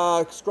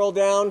 scroll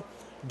down,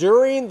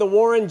 during the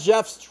Warren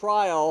Jeffs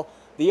trial,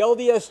 the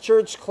LDS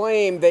Church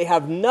claimed they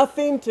have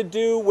nothing to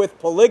do with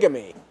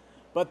polygamy,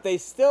 but they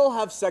still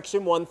have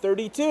Section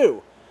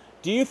 132.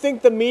 Do you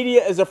think the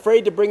media is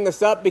afraid to bring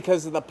this up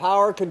because of the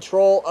power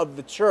control of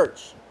the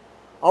church?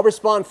 I'll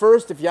respond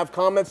first if you have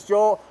comments,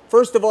 Joel.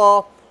 First of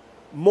all,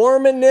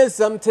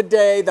 Mormonism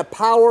today, the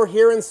power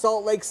here in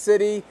Salt Lake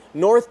City,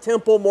 North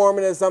Temple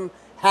Mormonism,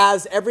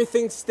 has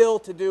everything still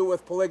to do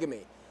with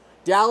polygamy.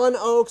 Dallin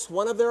Oaks,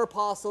 one of their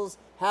apostles,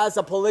 has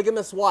a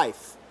polygamous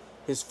wife.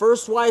 His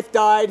first wife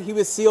died. He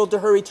was sealed to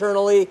her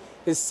eternally.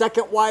 His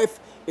second wife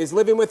is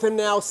living with him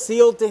now,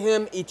 sealed to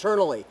him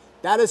eternally.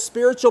 That is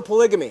spiritual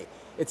polygamy.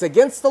 It's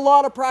against the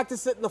law to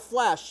practice it in the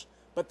flesh,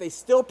 but they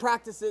still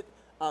practice it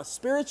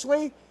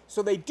spiritually,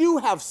 so they do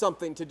have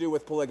something to do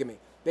with polygamy.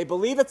 They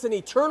believe it's an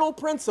eternal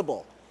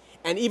principle.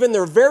 And even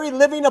their very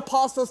living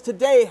apostles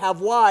today have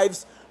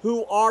wives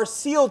who are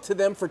sealed to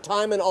them for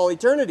time and all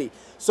eternity.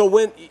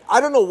 So I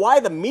don't know why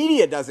the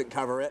media doesn't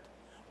cover it,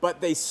 but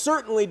they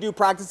certainly do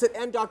practice it,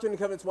 and Doctrine and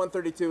Covenants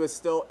 132 is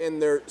still in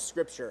their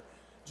scripture.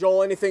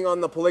 Joel, anything on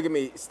the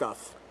polygamy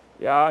stuff?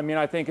 Yeah, I mean,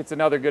 I think it's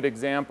another good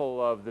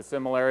example of the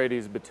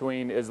similarities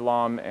between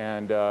Islam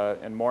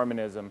and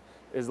Mormonism.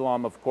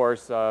 Islam, of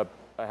course,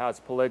 has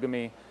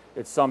polygamy.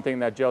 It's something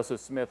that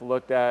Joseph Smith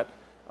looked at.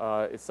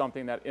 It's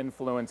something that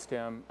influenced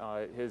him,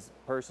 his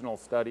personal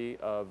study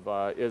of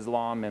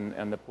Islam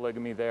and the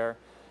polygamy there.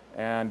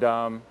 And,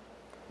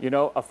 you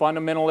know, a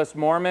fundamentalist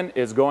Mormon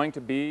is going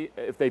to be,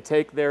 if they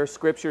take their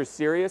scriptures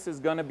serious, is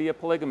going to be a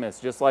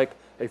polygamist. Just like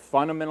a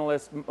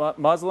fundamentalist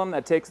Muslim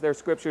that takes their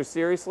scriptures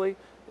seriously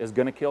is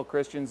going to kill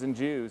Christians and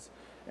Jews.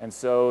 And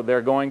so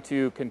they're going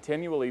to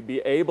continually be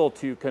able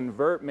to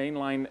convert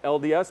mainline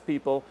LDS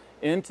people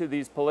into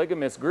these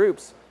polygamist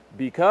groups,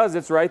 because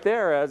it's right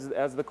there,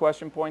 as the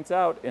question points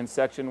out, in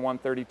Section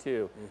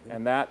 132,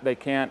 and that they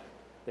can't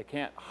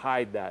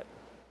hide that.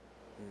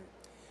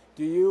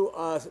 Do you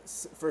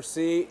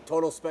foresee,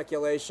 total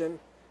speculation,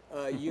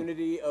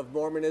 unity of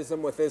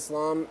Mormonism with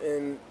Islam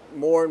in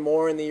more and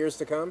more in the years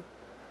to come?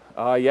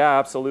 Yeah,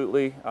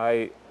 absolutely.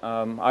 I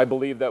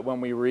believe that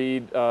when we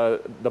read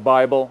the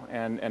Bible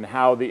and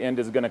how the end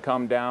is going to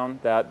come down,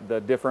 that the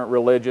different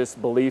religious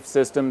belief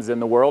systems in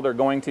the world are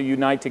going to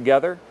unite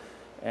together,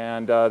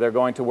 and they're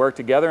going to work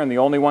together, and the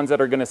only ones that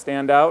are going to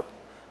stand out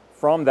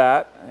from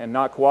that and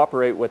not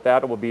cooperate with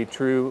that will be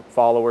true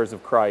followers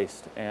of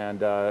Christ, and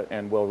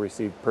will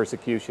receive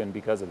persecution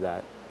because of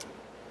that.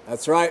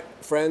 That's right,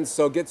 friends.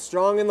 So get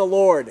strong in the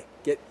Lord.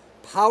 Get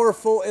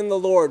powerful in the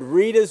Lord.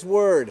 Read His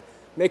Word.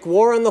 Make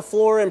war on the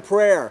floor in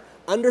prayer.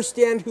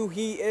 Understand who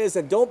He is,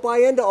 and don't buy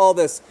into all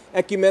this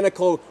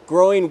ecumenical,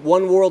 growing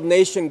one world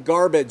nation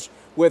garbage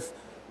with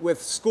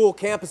school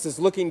campuses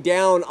looking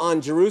down on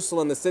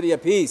Jerusalem, the city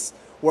of peace,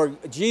 where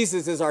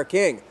Jesus is our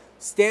King.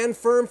 Stand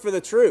firm for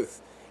the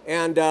truth.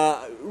 And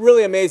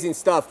really amazing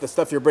stuff, the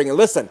stuff you're bringing.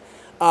 Listen,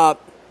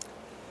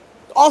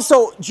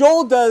 also,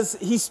 Joel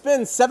he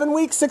spends 7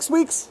 weeks, 6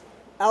 weeks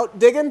out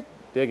digging?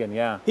 Digging,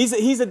 yeah.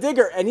 He's a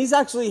digger, and he's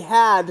actually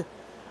had,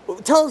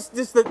 tell us,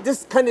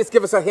 just kind of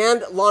give us a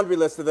hand laundry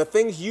list of the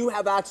things you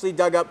have actually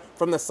dug up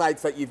from the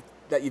sites that you've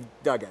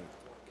dug in.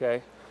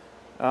 Okay.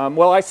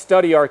 Well, I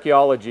study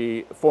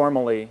archaeology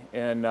formally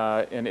in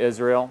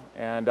Israel,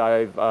 and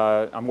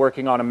I'm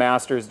working on a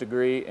master's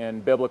degree in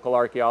biblical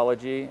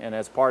archaeology, and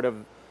as part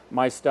of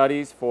my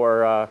studies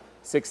for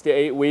 6 to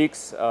 8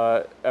 weeks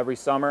every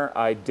summer,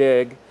 I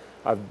dig.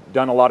 I've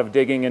done a lot of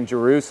digging in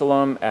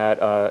Jerusalem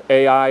at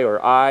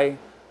Ai,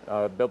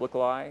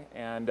 Biblical Eye,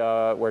 and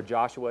where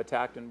Joshua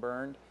attacked and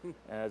burned,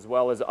 as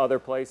well as other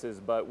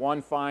places. But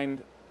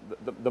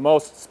the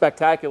most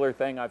spectacular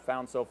thing I've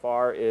found so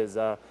far is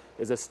a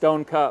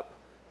stone cup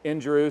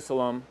in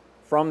Jerusalem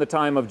from the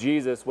time of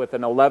Jesus with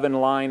an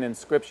 11-line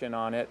inscription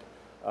on it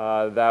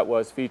that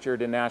was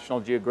featured in National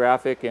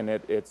Geographic, and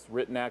it's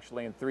written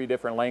actually in 3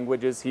 different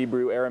languages: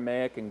 Hebrew,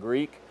 Aramaic, and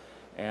Greek.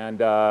 And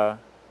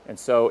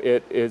so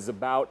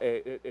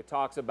it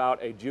talks about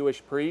a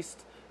Jewish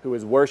priest who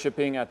is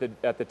worshiping at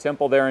the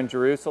temple there in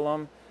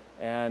Jerusalem,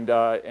 and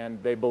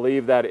they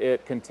believe that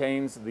it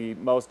contains the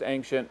most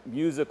ancient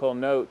musical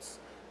notes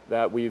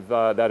that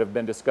have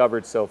been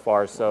discovered so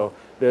far. So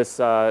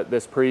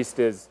this priest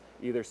is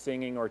either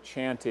singing or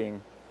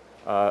chanting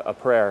a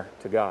prayer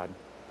to God.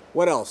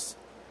 What else?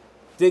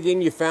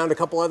 Digging, you found a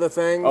couple other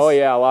things? Oh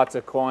yeah, lots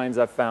of coins.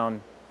 I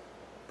found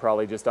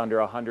probably just under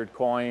 100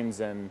 coins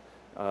and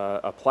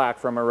a plaque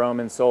from a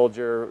Roman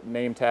soldier,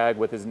 name tag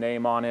with his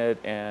name on it,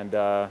 and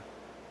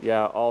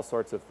yeah, all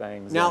sorts of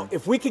things. Now, and,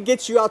 if we could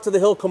get you out to the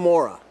Hill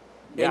Cumorah,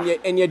 Yeah.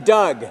 and you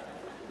dug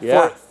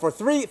Yeah.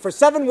 for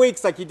 7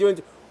 weeks like you do,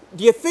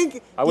 do you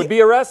think I would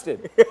be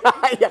arrested.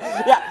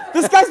 yeah,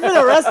 this guy's been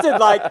arrested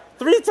like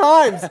 3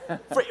 times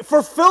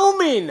for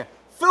filming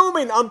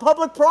on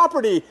public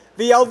property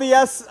the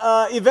LDS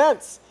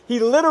events. He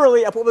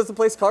literally, what was the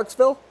place,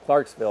 Clarksville?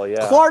 Clarksville,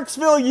 yeah.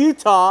 Clarksville,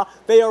 Utah.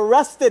 They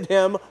arrested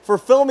him for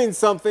filming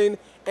something,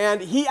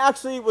 and he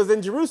actually was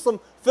in Jerusalem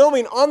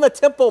filming on the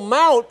Temple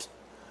Mount,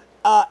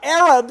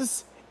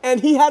 Arabs,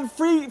 and he had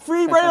free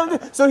reign.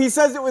 So he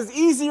says it was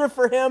easier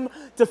for him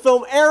to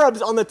film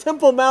Arabs on the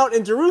Temple Mount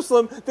in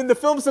Jerusalem than to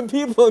film some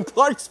people in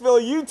Clarksville,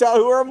 Utah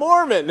who are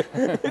Mormon.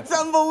 It's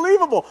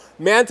unbelievable.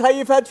 Manti,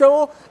 you've had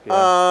trouble?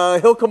 Yeah.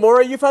 Hill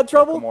Cumorah, you've had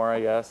trouble?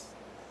 Cumorah, yes.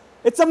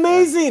 It's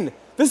amazing. Yeah.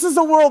 This is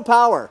a world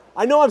power.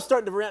 I know I'm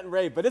starting to rant and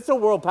rave, but it's a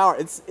world power.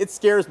 It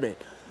scares me.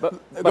 But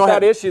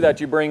that issue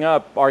that you bring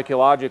up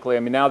archaeologically, I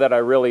mean, now that I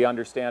really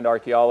understand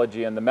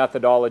archaeology and the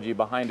methodology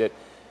behind it,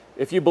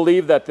 if you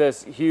believe that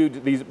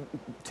these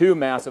 2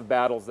 massive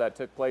battles that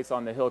took place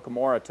on the Hill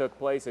Cumorah took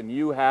place, and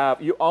you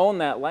own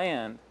that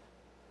land,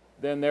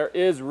 then there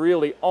is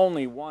really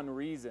only one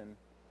reason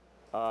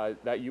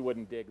that you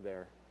wouldn't dig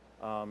there.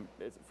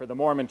 For the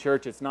Mormon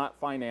Church, it's not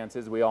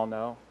finances. We all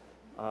know.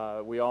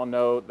 We all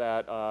know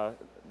that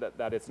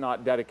that it's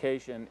not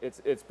dedication.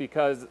 It's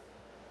because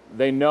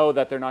they know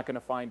that they're not going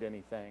to find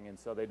anything, and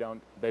so they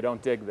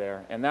don't dig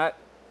there. And that,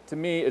 to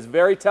me, is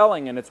very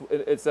telling, and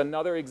it's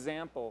another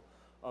example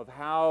of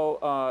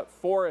how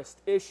forest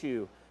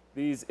issue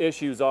these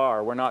issues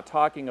are. We're not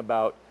talking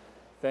about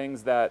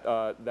things that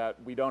that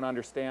we don't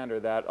understand or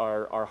that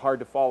are hard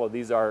to follow.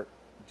 These are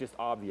just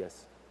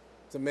obvious.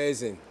 It's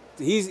amazing.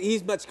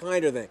 He's much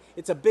kinder than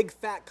it's a big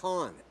fat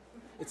con.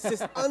 It's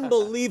just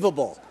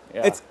unbelievable.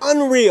 Yeah. It's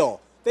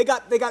unreal. They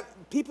got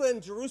people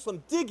in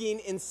Jerusalem digging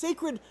in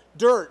sacred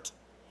dirt,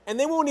 and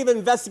they won't even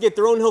investigate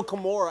their own Hill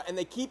Cumorah, and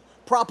they keep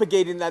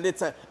propagating that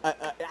it's an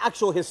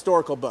actual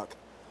historical book.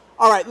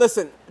 All right,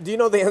 listen, do you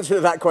know the answer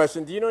to that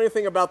question? Do you know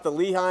anything about the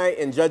Lehi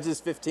in Judges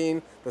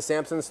 15, the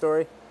Samson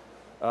story?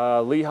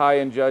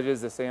 Lehi and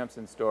Judges, the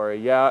Samson story.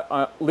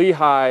 Yeah,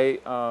 Lehi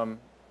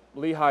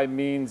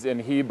means in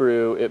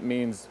Hebrew, it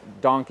means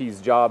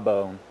donkey's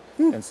jawbone.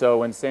 And so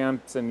when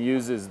Samson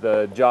uses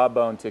the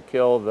jawbone to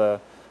kill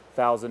the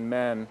 1,000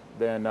 men,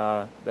 then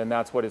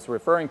that's what it's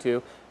referring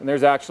to. And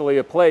there's actually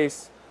a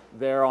place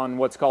there on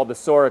what's called the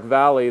Sorek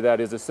Valley that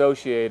is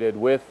associated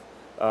with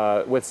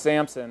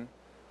Samson,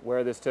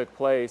 where this took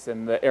place,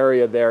 and the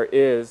area there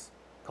is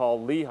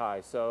called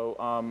Lehi.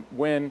 So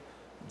when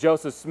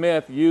Joseph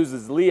Smith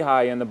uses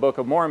Lehi in the Book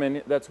of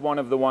Mormon, that's one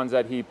of the ones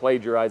that he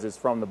plagiarizes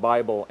from the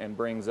Bible and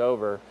brings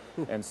over.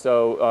 And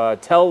so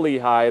Tel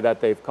Lehi, that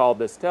they've called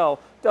this Tel,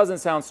 doesn't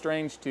sound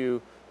strange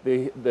to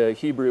the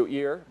Hebrew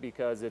ear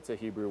because it's a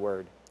Hebrew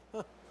word.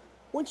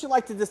 Wouldn't you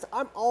like to just,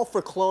 I'm all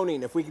for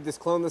cloning, if we could just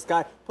clone this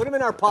guy, put him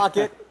in our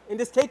pocket, and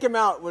just take him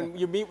out when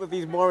you meet with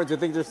these Mormons who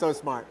think they're so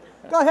smart.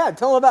 Go ahead,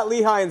 tell them about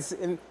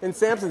Lehi in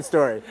Samson's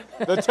story.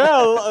 The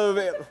tell of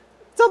it.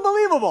 It's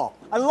unbelievable.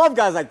 I love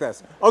guys like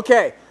this.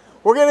 Okay,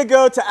 we're going to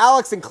go to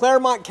Alex in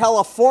Claremont,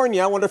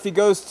 California. I wonder if he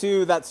goes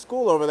to that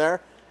school over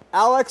there.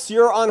 Alex,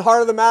 you're on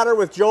Heart of the Matter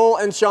with Joel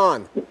and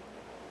Sean.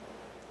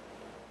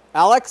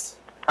 Alex?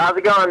 How's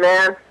it going,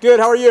 man? Good,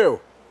 how are you?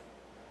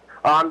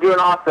 I'm doing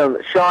awesome.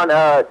 Sean,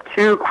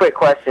 2 quick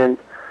questions.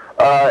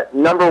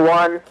 Number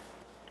 1,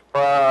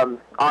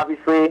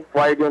 obviously,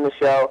 while you're doing the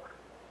show,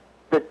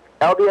 the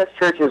LDS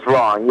Church is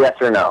wrong, yes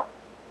or no?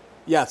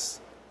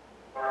 Yes.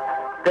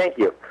 Thank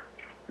you.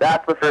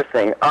 That's the first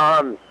thing.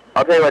 I'll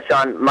tell you what,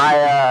 Sean.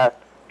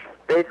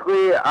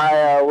 Basically,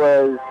 I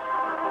was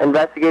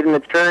investigating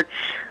the church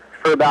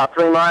for about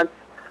 3 months.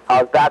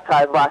 I was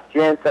baptized last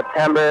year in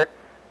September,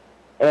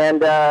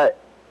 and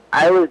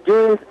I was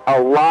doing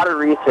a lot of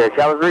research.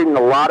 I was reading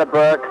a lot of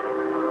books,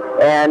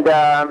 and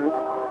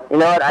you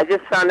know what? I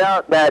just found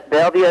out that the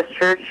LDS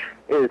Church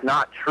is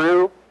not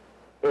true.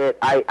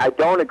 I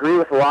don't agree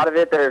with a lot of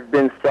it. There have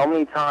been so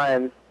many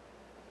times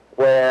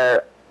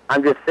where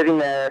I'm just sitting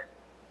there,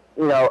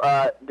 you know,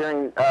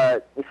 during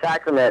the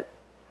sacrament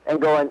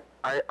and going,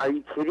 are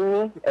you kidding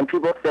me? And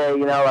people say,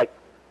 you know, like,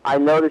 I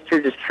know this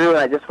church is true, and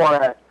I just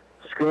want to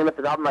scream at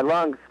the top of my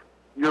lungs,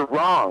 you're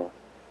wrong.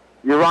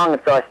 You're wrong.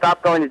 And so I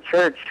stopped going to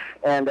church,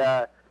 and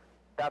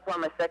that's why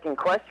my second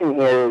question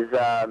here is,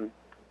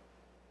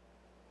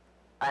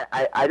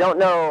 I don't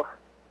know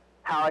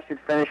how I should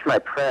finish my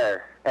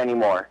prayer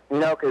anymore, you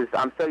know, because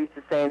I'm so used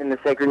to saying in the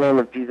sacred name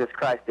of Jesus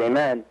Christ,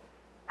 amen.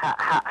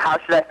 How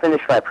should I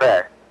finish my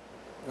prayer?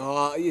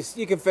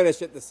 You can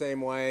finish it the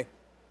same way.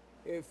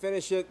 You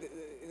finish it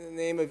in the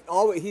name of,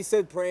 he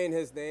said pray in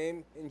his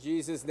name, in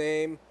Jesus'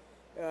 name.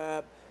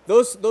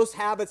 Those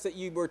habits that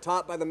you were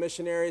taught by the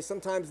missionaries,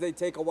 sometimes they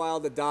take a while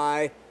to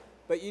die.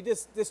 but you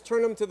just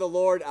turn them to the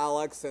Lord,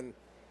 Alex, and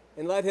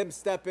let him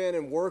step in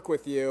and work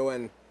with you.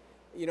 And,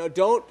 you know,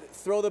 don't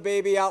throw the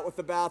baby out with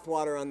the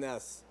bathwater on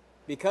this.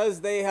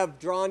 Because they have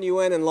drawn you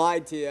in and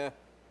lied to you,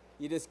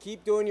 you just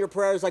keep doing your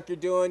prayers like you're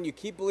doing. You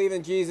keep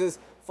believing Jesus.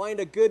 Find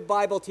a good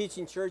Bible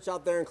teaching church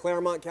out there in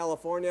Claremont,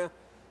 California.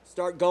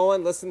 Start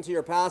going. Listen to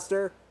your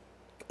pastor.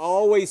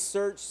 Always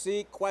search,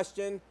 seek,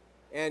 question,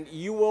 and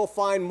you will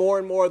find more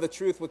and more of the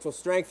truth, which will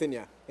strengthen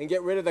you and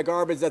get rid of the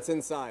garbage that's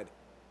inside.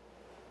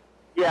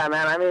 Yeah,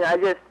 man. I mean,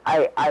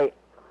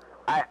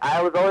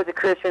 I was always a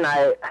Christian.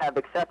 I have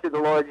accepted the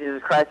Lord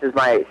Jesus Christ as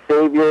my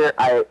Savior.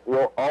 I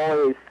will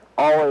always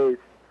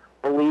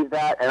believe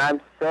that, and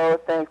I'm so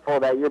thankful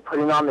that you're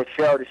putting on the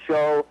show to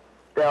show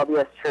the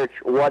LDS Church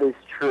what is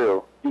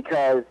true,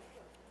 because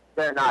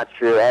they're not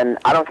true. And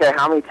I don't care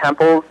how many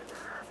temples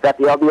that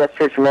the LDS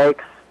Church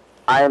makes,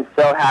 I am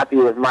so happy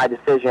with my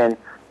decision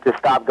to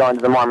stop going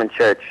to the Mormon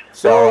Church.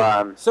 So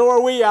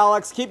are we,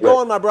 Alex. Keep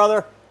going, my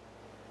brother.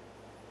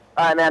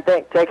 All right, man.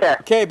 Take care.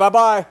 Okay,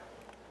 bye-bye.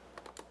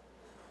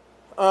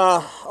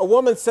 A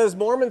woman says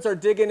Mormons are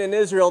digging in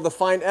Israel to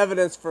find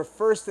evidence for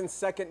 1st and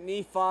 2nd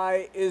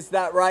Nephi. Is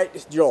that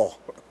right, Joel?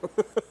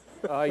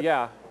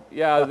 Yeah.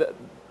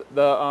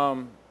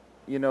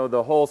 You know,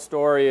 the whole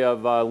story of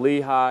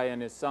Lehi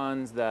and his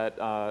sons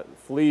that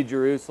flee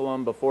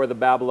Jerusalem before the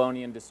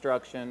Babylonian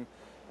destruction,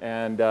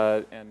 and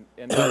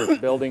end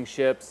up building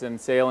ships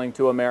and sailing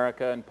to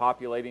America and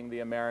populating the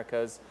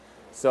Americas.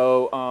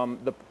 So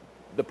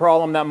the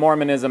problem that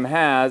Mormonism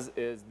has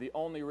is the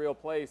only real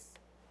place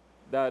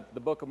that the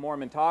Book of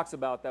Mormon talks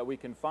about that we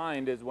can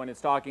find is when it's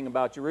talking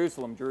about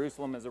Jerusalem.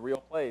 Jerusalem is a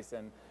real place,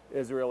 and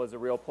Israel is a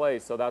real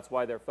place, so that's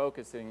why they're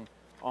focusing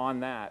on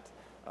that.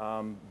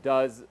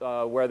 Does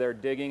where they're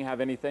digging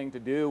have anything to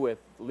do with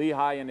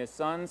Lehi and his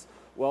sons?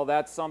 Well,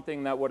 that's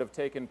something that would have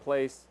taken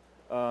place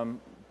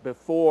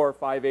before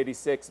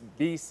 586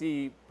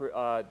 BC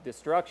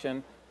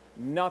destruction.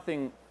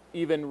 Nothing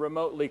even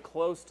remotely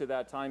close to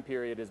that time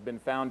period has been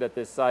found at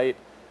this site.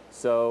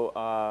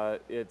 So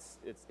it's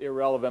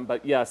irrelevant,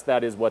 but yes,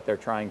 that is what they're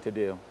trying to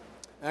do.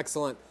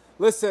 Excellent.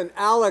 Listen,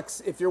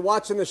 Alex, if you're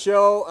watching the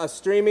show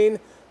streaming,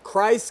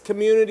 Christ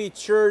Community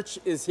Church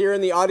is here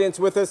in the audience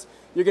with us.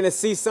 You're going to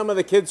see some of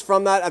the kids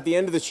from that at the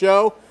end of the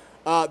show.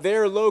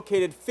 They're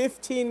located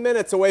 15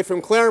 minutes away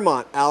from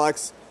Claremont,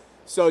 Alex.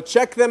 So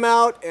check them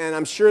out, and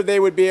I'm sure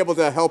they would be able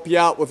to help you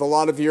out with a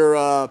lot of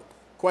your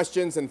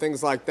questions and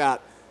things like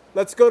that.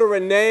 Let's go to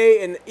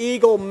Renee in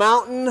Eagle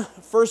Mountain,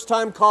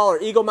 first-time caller,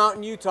 Eagle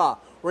Mountain, Utah.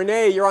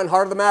 Renee, you're on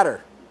Heart of the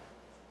Matter.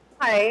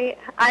 Hi.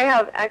 I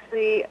have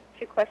actually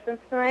 2 questions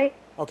tonight.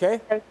 Okay.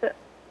 And so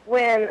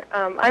when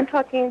I'm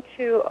talking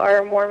to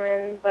our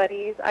Mormon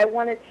buddies, I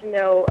wanted to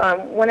know,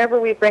 whenever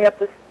we bring up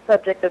the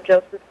subject of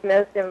Joseph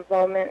Smith's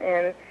involvement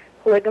in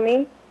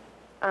polygamy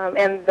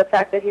and the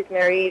fact that he's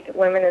married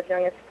women as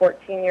young as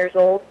 14 years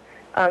old,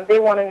 they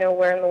want to know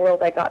where in the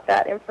world I got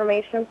that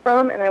information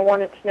from, and I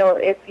wanted to know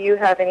if you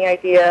have any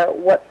idea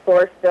what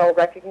source they'll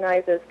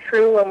recognize as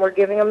true when we're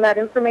giving them that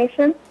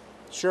information.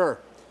 Sure.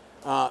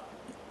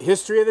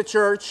 History of the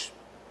Church.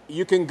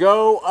 You can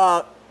go,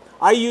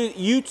 I use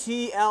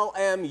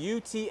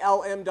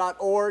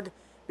utlm.org,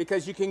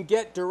 because you can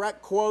get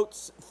direct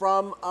quotes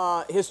from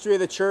History of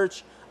the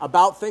Church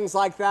about things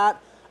like that.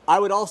 I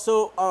would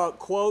also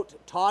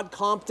quote Todd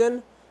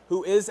Compton,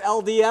 who is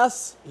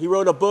LDS. He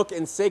wrote a book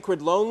in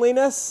Sacred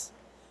Loneliness.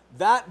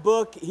 That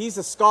book, he's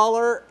a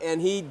scholar,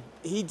 and he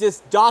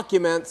just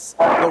documents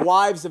the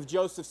wives of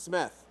Joseph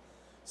Smith.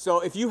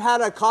 So if you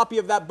had a copy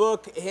of that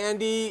book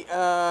handy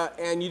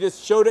and you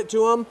just showed it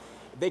to them,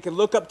 they could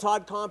look up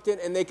Todd Compton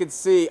and they could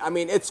see, I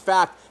mean, it's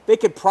fact. They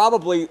could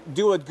probably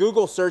do a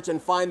Google search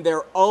and find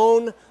their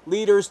own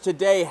leaders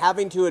today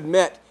having to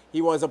admit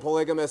he was a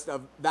polygamist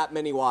of that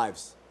many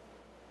wives.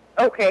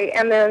 Okay,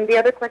 and then the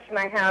other question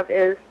I have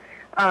is,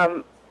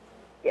 how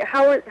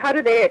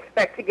do they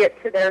expect to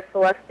get to their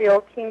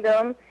celestial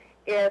kingdom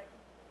if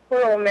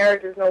plural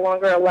marriage is no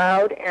longer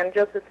allowed? And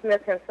Joseph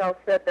Smith himself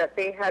said that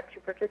they had to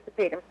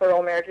participate in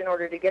plural marriage in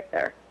order to get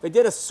there. They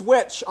did a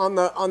switch on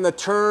the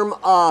term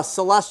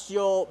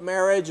celestial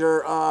marriage,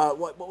 or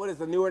what is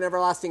the New and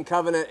Everlasting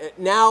Covenant? It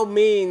now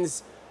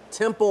means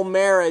temple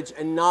marriage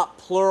and not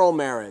plural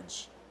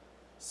marriage.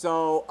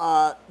 So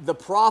the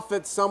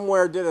prophet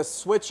somewhere did a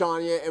switch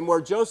on you, and where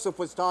Joseph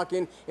was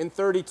talking in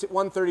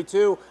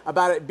 132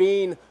 about it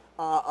being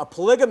a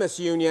polygamous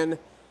union,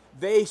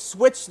 they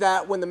switched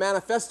that when the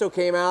manifesto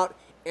came out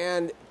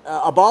and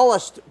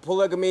abolished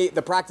polygamy,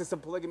 the practice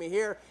of polygamy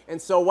here.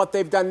 And so what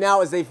they've done now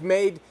is they've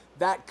made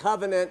that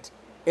covenant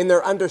in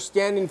their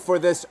understanding for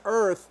this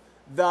earth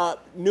the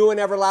new and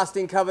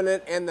everlasting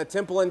covenant and the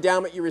temple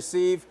endowment you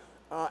receive,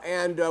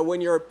 and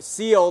when you're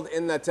sealed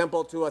in the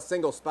temple to a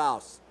single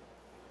spouse.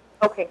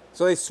 Okay.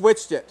 So they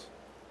switched it.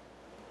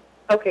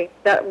 Okay.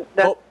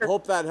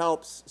 Hope that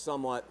helps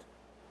somewhat.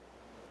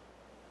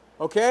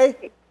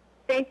 Okay?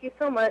 Thank you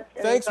so much.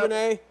 Thanks,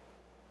 Renee.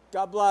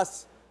 God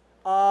bless.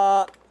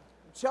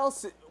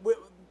 Chelsea,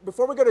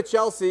 before we go to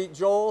Chelsea,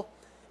 Joel,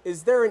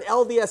 is there an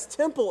LDS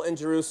temple in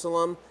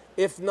Jerusalem?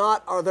 If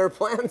not, are there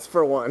plans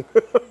for one?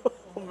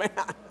 Oh,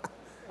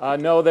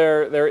 man. No,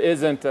 there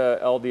isn't a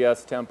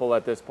LDS temple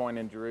at this point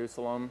in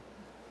Jerusalem.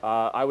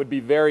 I would be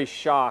very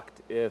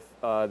shocked if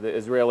the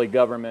Israeli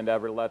government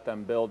ever let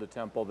them build a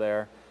temple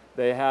there.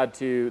 They have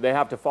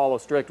to follow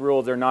strict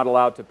rules. They're not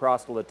allowed to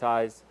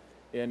proselytize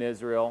in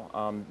Israel.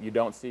 You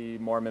don't see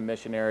Mormon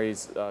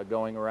missionaries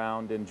going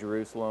around in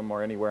Jerusalem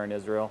or anywhere in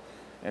Israel.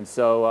 And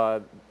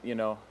so, you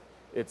know,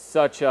 it's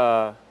such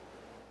a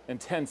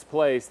intense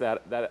place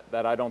that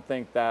I don't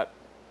think that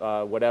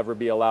would ever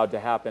be allowed to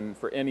happen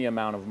for any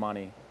amount of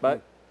money.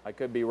 But I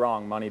could be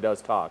wrong. Money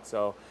does talk.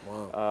 So,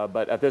 wow.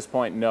 But at this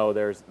point, no,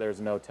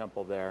 there's no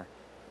temple there.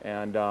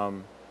 And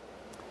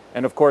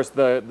of course,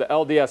 the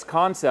LDS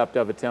concept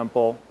of a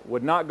temple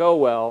would not go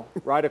well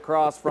right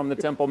across from the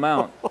Temple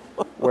Mount,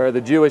 where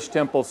the Jewish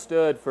temple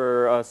stood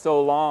for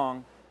so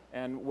long,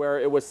 and where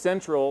it was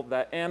central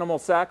that animal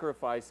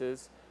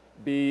sacrifices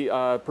be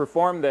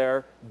performed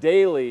there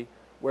daily,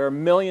 where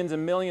millions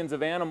and millions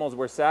of animals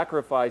were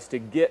sacrificed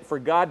for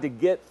God to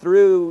get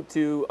through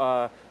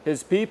to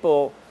His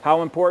people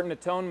how important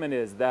atonement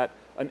is, that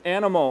an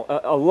animal,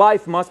 a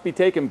life must be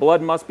taken,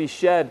 blood must be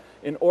shed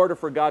in order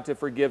for God to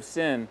forgive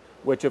sin,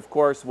 which of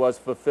course was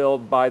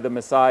fulfilled by the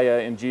Messiah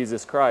in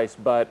Jesus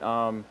Christ. But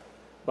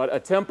a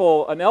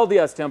temple, an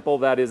LDS temple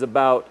that is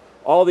about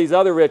all these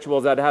other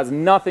rituals that has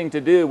nothing to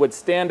do, would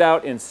stand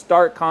out in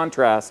stark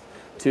contrast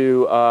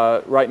to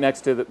right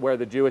next to where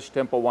the Jewish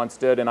temple once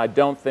stood, and I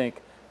don't think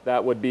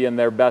that would be in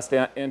their best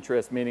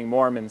interest, meaning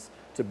Mormons,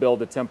 to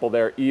build a temple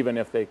there even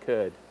if they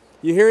could.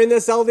 You hearing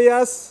this,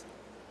 LDS?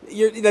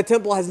 The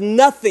temple has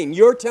nothing,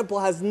 your temple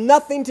has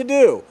nothing to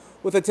do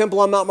with the temple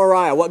on Mount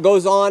Moriah, what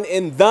goes on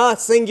in the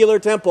singular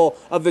temple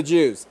of the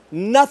Jews.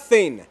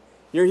 Nothing.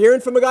 You're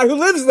hearing from a guy who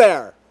lives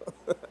there.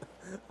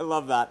 I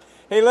love that.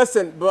 Hey,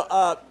 listen,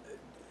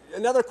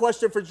 another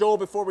question for Joel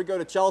before we go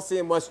to Chelsea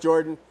and West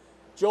Jordan.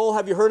 Joel,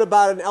 have you heard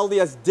about an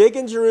LDS dig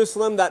in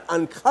Jerusalem that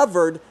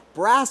uncovered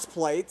brass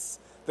plates?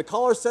 The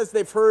caller says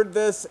they've heard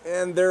this,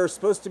 and there's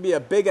supposed to be a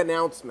big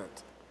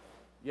announcement.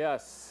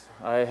 Yes,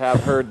 I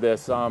have heard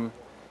this.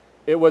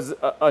 It was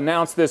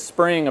announced this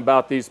spring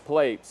about these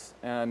plates,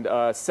 and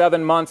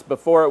 7 months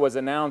before it was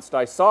announced,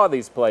 I saw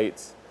these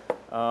plates.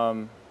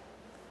 I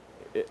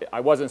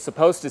wasn't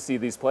supposed to see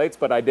these plates,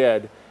 but I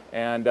did.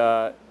 And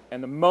the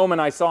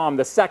moment I saw them,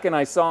 the second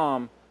I saw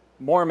them,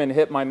 Mormon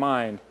hit my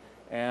mind.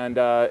 And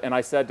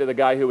I said to the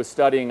guy who was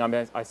studying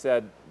them, I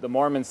said, the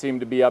Mormons seem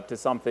to be up to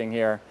something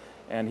here.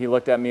 And he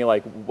looked at me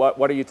like,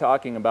 what are you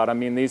talking about? I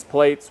mean, these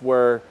plates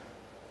were...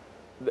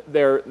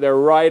 They're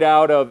right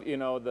out of, you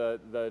know,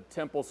 the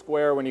temple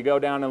square. When you go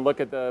down and look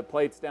at the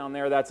plates down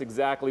there, that's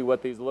exactly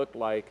what these looked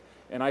like.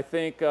 And I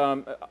think,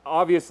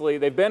 obviously,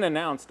 they've been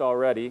announced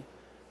already,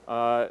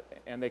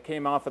 and they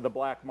came off of the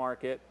black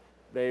market.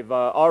 They've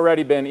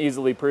already been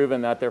easily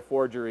proven that they're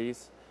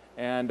forgeries,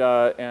 and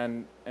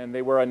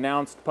they were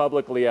announced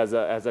publicly as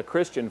a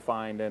Christian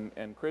find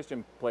and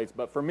Christian plates.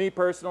 But for me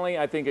personally,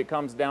 I think it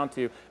comes down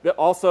to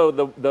also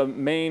the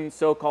main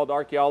so-called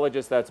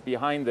archaeologist that's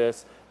behind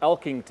this.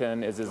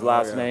 Elkington is his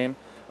last name,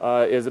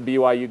 is a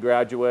BYU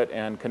graduate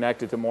and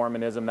connected to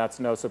Mormonism. That's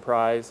no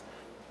surprise.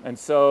 And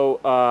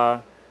so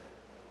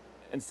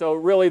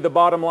really the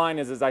bottom line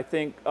is I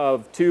think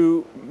of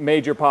two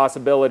major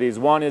possibilities.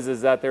 One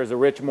is that there's a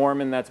rich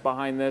Mormon that's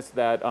behind this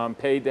that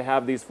paid to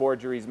have these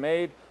forgeries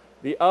made.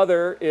 The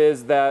other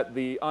is that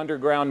the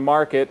underground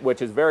market,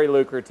 which is very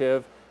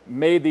lucrative,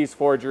 made these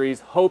forgeries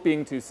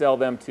hoping to sell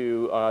them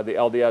to the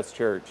LDS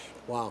Church.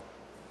 Wow.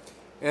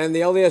 And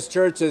the LDS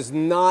Church is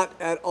not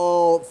at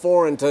all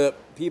foreign to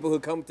people who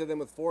come to them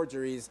with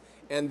forgeries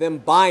and them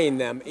buying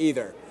them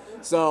either.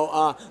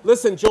 So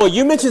listen, Joel,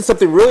 you mentioned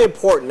something really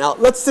important. Now,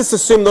 let's just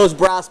assume those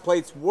brass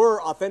plates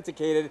were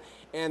authenticated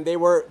and they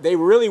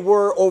really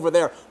were over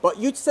there. But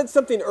you said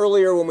something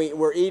earlier when we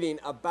were eating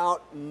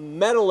about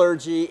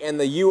metallurgy in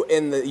the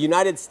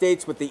United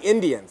States with the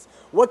Indians.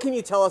 What can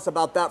you tell us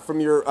about that from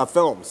your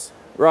films?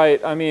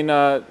 Right. I mean,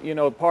 you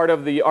know, part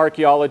of the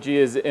archaeology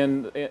is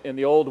in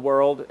the old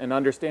world and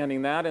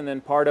understanding that, and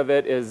then part of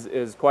it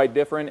is quite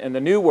different in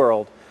the new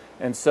world.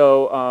 And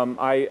so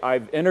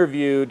I've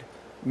interviewed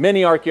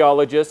many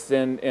archaeologists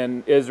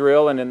in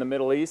Israel and in the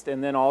Middle East,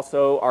 and then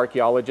also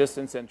archaeologists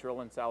in Central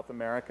and South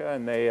America,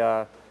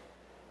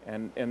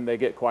 and they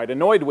get quite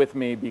annoyed with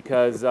me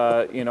because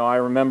you know, I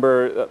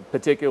remember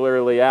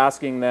particularly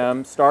asking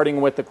them, starting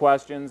with the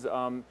questions.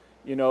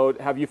 You know,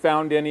 have you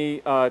found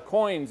any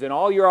coins in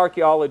all your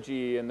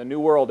archaeology in the New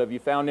World? Have you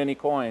found any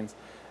coins?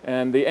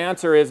 And the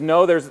answer is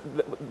no,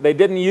 they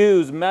didn't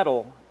use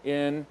metal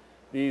in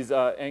these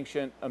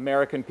ancient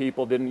American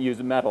people didn't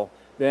use metal.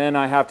 Then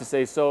I have to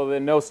say, so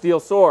then no steel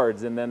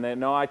swords. And then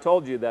no, I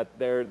told you that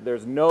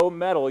there's no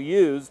metal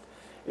used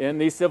in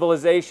these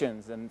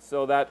civilizations. And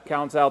so that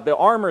counts out the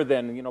armor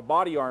then, you know,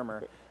 body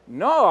armor.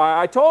 No,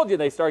 I told you.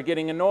 They start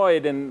getting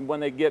annoyed, and when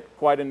they get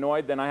quite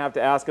annoyed, then I have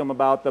to ask them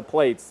about the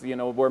plates, you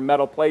know, were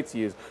metal plates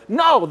used?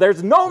 No,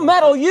 there's no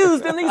metal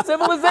used in these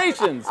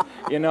civilizations,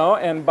 you know,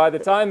 and by the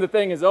time the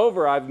thing is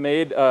over, I've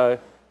made a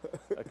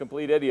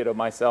complete idiot of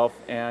myself,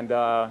 and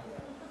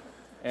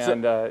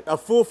And a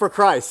fool for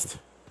Christ.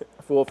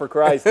 fool for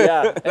Christ,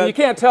 yeah. And you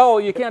can't tell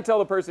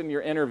the person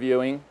you're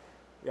interviewing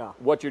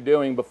what you're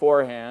doing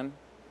beforehand.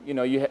 You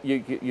know,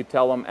 you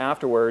tell them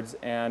afterwards.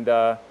 And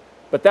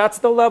but that's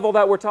the level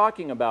that we're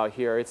talking about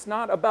here. It's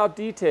not about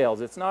details.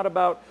 It's not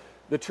about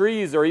the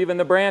trees or even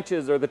the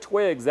branches or the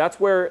twigs. That's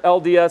where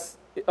LDS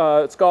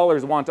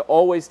scholars want to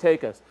always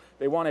take us.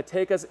 They want to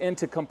take us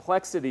into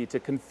complexity,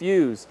 to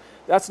confuse.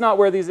 That's not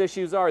where these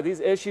issues are. These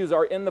issues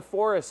are in the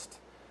forest.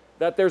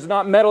 That there's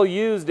not metal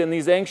used in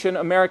these ancient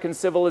American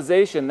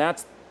civilization.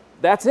 That's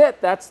it.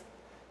 That's,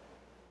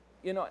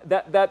 you know,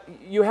 that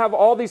you have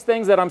all these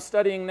things that I'm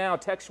studying now,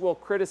 textual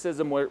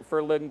criticism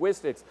for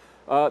linguistics,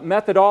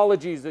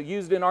 methodologies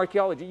used in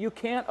archaeology. You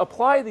can't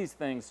apply these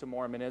things to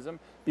Mormonism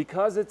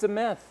because it's a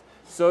myth.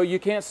 So you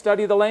can't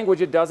study the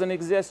language. It doesn't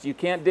exist. You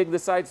can't dig the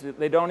sites.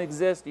 They don't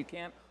exist. You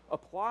can't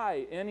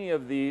apply any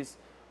of these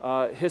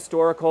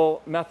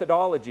historical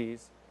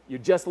methodologies. You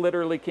just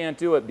literally can't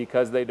do it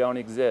because they don't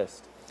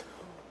exist.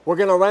 We're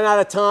going to run out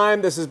of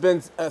time. This has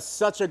been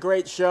such a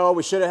great show.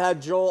 We should have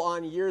had Joel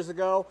on years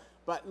ago.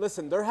 But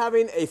listen, they're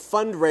having a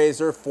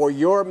fundraiser for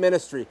your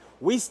ministry.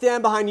 We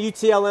stand behind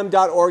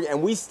UTLM.org,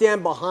 and we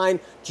stand behind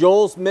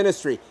Joel's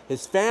ministry,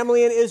 his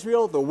family in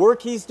Israel, the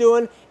work he's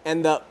doing,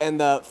 and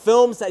the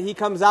films that he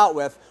comes out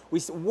with.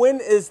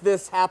 When is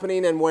this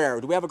happening and where?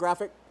 Do we have a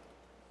graphic?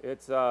 Do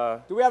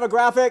we have a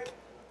graphic?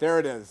 There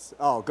it is.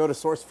 Oh, go to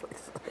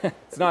SourceFlix.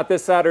 It's not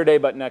this Saturday,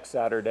 but next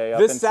Saturday up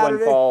in Twin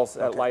Falls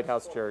at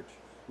Lighthouse Church.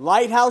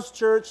 Lighthouse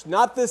Church,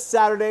 not this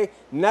Saturday,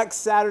 next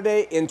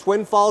Saturday in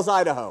Twin Falls,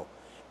 Idaho.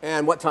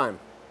 And what time?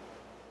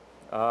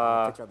 Put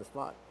you on the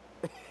spot.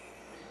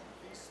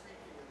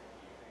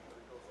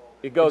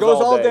 It goes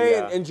all day,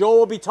 yeah. and Joel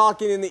will be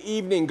talking in the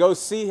evening. Go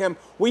see him.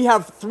 We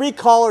have 3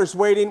 callers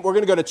waiting. We're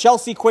going to go to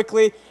Chelsea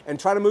quickly and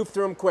try to move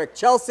through them quick.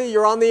 Chelsea,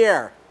 you're on the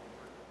air.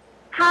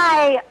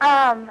 Hi,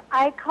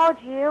 I called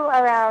you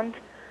around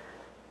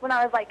when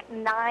I was like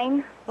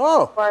 9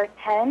 or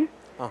 10.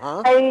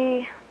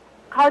 I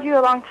called you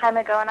a long time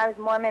ago, and I was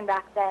Mormon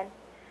back then.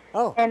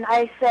 And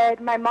I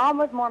said my mom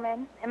was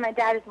Mormon and my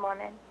dad is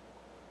Mormon.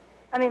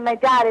 I mean, my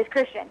dad is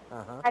Christian.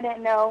 I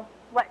didn't know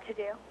what to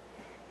do.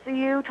 So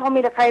you told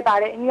me to pray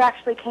about it, and you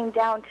actually came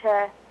down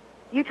to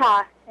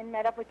Utah and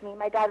met up with me.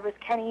 My dad was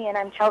Kenny, and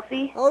I'm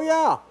Chelsea. Oh,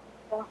 yeah.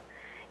 So,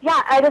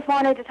 yeah, I just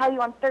wanted to tell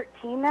you I'm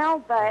 13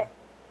 now, but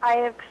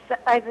I've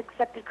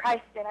accepted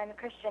Christ, and I'm a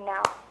Christian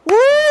now.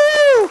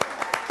 Woo!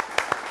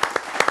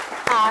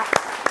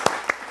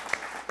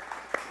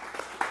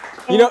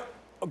 You know,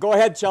 go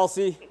ahead,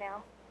 Chelsea.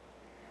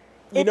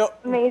 You know,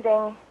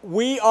 amazing.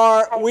 We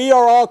are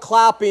all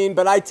clapping,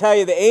 but I tell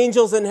you, the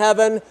angels in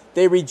heaven,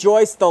 they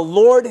rejoice. The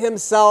Lord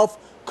himself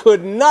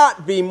could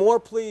not be more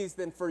pleased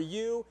than for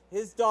you,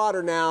 his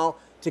daughter now,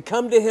 to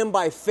come to him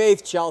by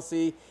faith,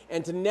 Chelsea,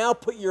 and to now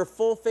put your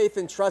full faith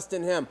and trust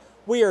in him.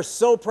 We are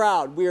so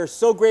proud. We are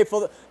so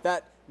grateful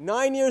that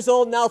 9 years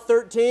old, now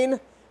 13.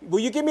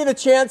 Will you give me the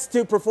chance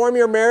to perform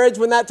your marriage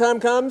when that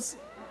time comes?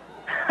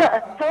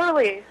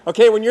 Totally.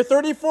 Okay, when you're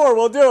 34,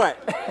 we'll do it.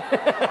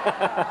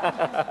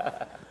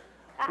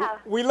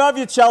 We love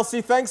you,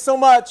 Chelsea. Thanks so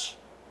much.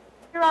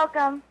 You're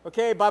welcome.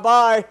 Okay,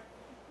 bye-bye.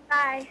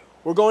 Bye.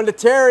 We're going to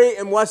Terry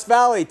in West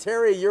Valley.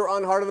 Terry, you're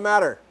on Heart of the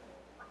Matter.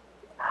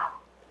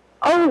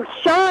 Oh,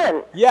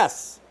 Sean.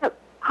 Yes.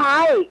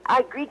 Hi.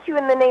 I greet you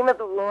in the name of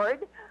the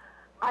Lord.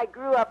 I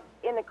grew up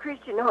in a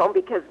Christian home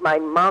because my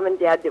mom and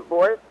dad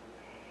divorced,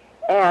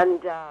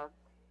 and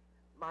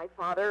my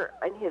father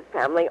and his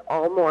family,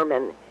 all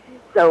Mormon.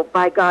 So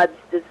by God's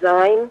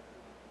design,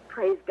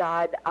 praise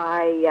God,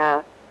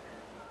 I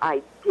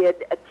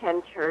did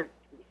attend church,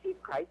 receive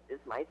Christ as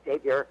my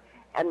Savior,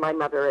 and my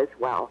mother as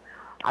well.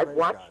 I've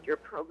watched your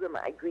program.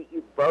 I greet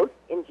you both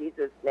in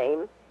Jesus'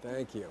 name.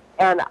 Thank you.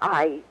 And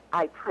I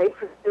pray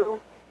for you,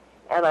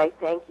 and I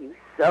thank you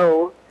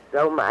so,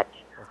 so much.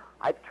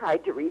 I've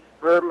tried to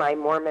refer my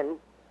Mormon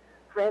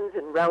friends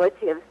and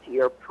relatives to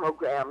your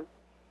program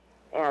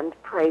and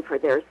pray for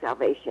their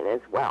salvation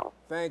as well.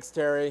 Thanks,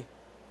 Terry.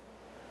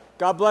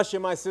 God bless you,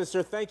 my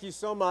sister. Thank you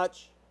so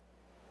much.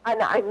 And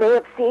I may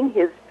have seen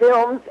his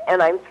films,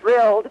 and I'm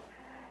thrilled.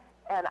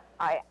 And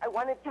I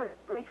wanted to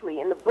briefly,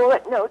 in the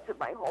bullet notes of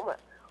my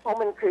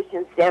Holman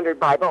Christian Standard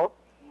Bible,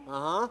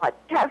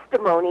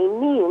 testimony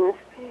means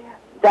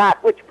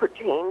that which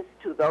pertains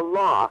to the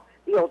law,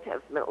 the Old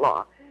Testament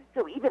law.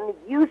 So even the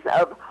use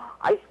of,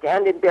 I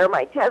stand and bear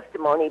my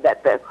testimony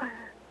that the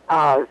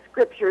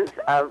scriptures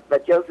of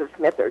Joseph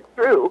Smith are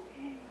true,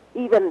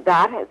 even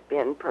that has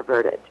been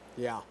perverted.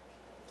 Yeah.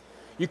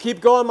 You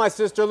keep going, my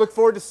sister. Look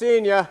forward to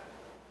seeing you.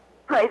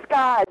 Praise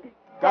God.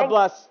 God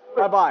bless.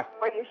 Bye-bye.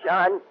 For you,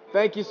 Sean.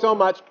 Thank you so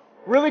much.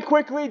 Really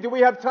quickly, do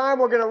we have time?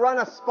 We're going to run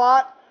a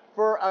spot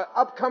for an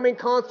upcoming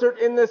concert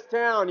in this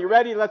town. You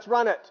ready? Let's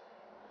run it.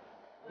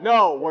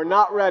 No, we're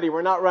not ready.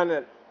 We're not running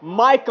it.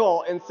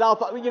 Michael in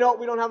South... You know,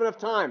 we don't have enough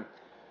time.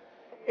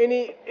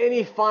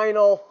 Any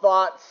final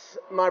thoughts,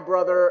 my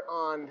brother,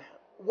 on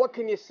what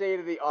can you say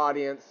to the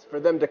audience for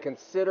them to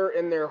consider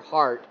in their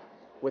heart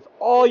with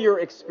all your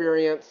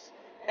experience,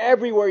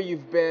 everywhere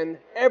you've been,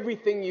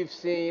 everything you've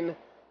seen.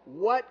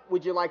 What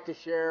would you like to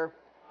share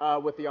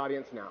with the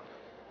audience now?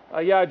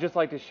 Yeah, I'd just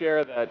like to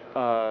share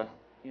that,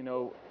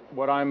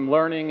 what I'm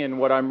learning and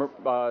what I'm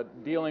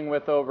dealing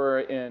with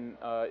over in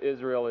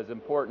Israel is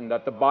important,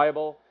 that the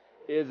Bible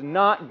is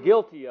not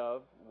guilty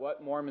of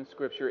what Mormon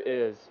scripture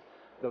is.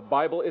 The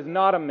Bible is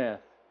not a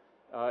myth.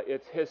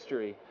 It's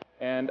history.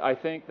 And I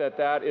think that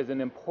that is an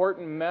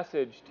important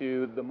message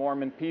to the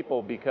Mormon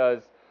people,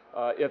 because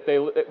as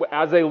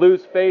they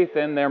lose faith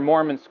in their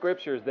Mormon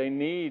scriptures, they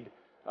need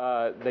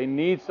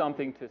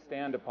something to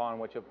stand upon,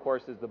 which of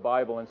course is the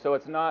Bible. And so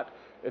it's not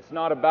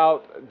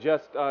about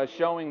just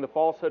showing the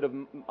falsehood of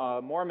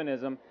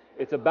Mormonism.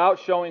 It's about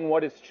showing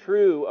what is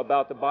true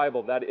about the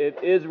Bible, that it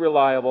is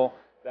reliable,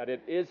 that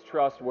it is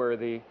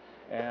trustworthy,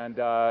 and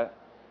that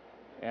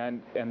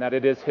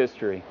it is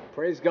history.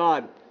 Praise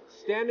God.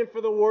 Standing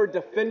for the Word,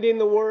 defending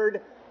the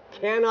Word.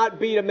 Cannot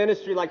beat a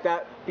ministry like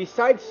that.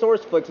 Besides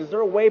SourceFlix, is there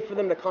a way for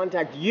them to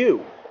contact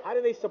you? How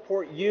do they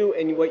support you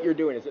and what you're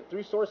doing? Is it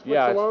through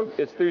SourceFlix alone?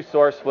 It's through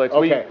SourceFlix.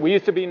 Okay. We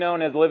used to be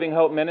known as Living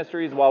Hope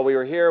Ministries while we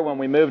were here. When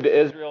we moved to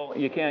Israel,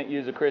 you can't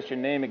use a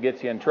Christian name. It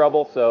gets you in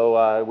trouble.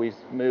 So we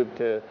moved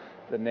to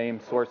the name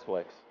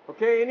SourceFlix.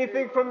 Okay,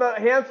 anything from the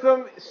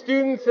handsome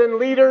students and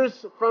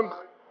leaders from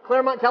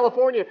Claremont,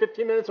 California,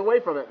 15 minutes away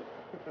from it?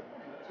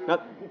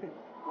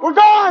 We're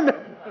gone! You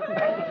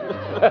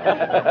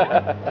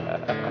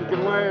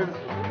can wave.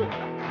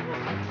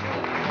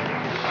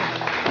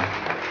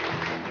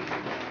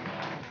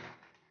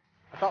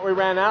 I thought we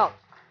ran out.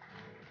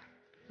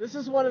 This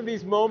is one of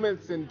these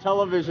moments in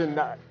television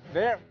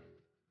that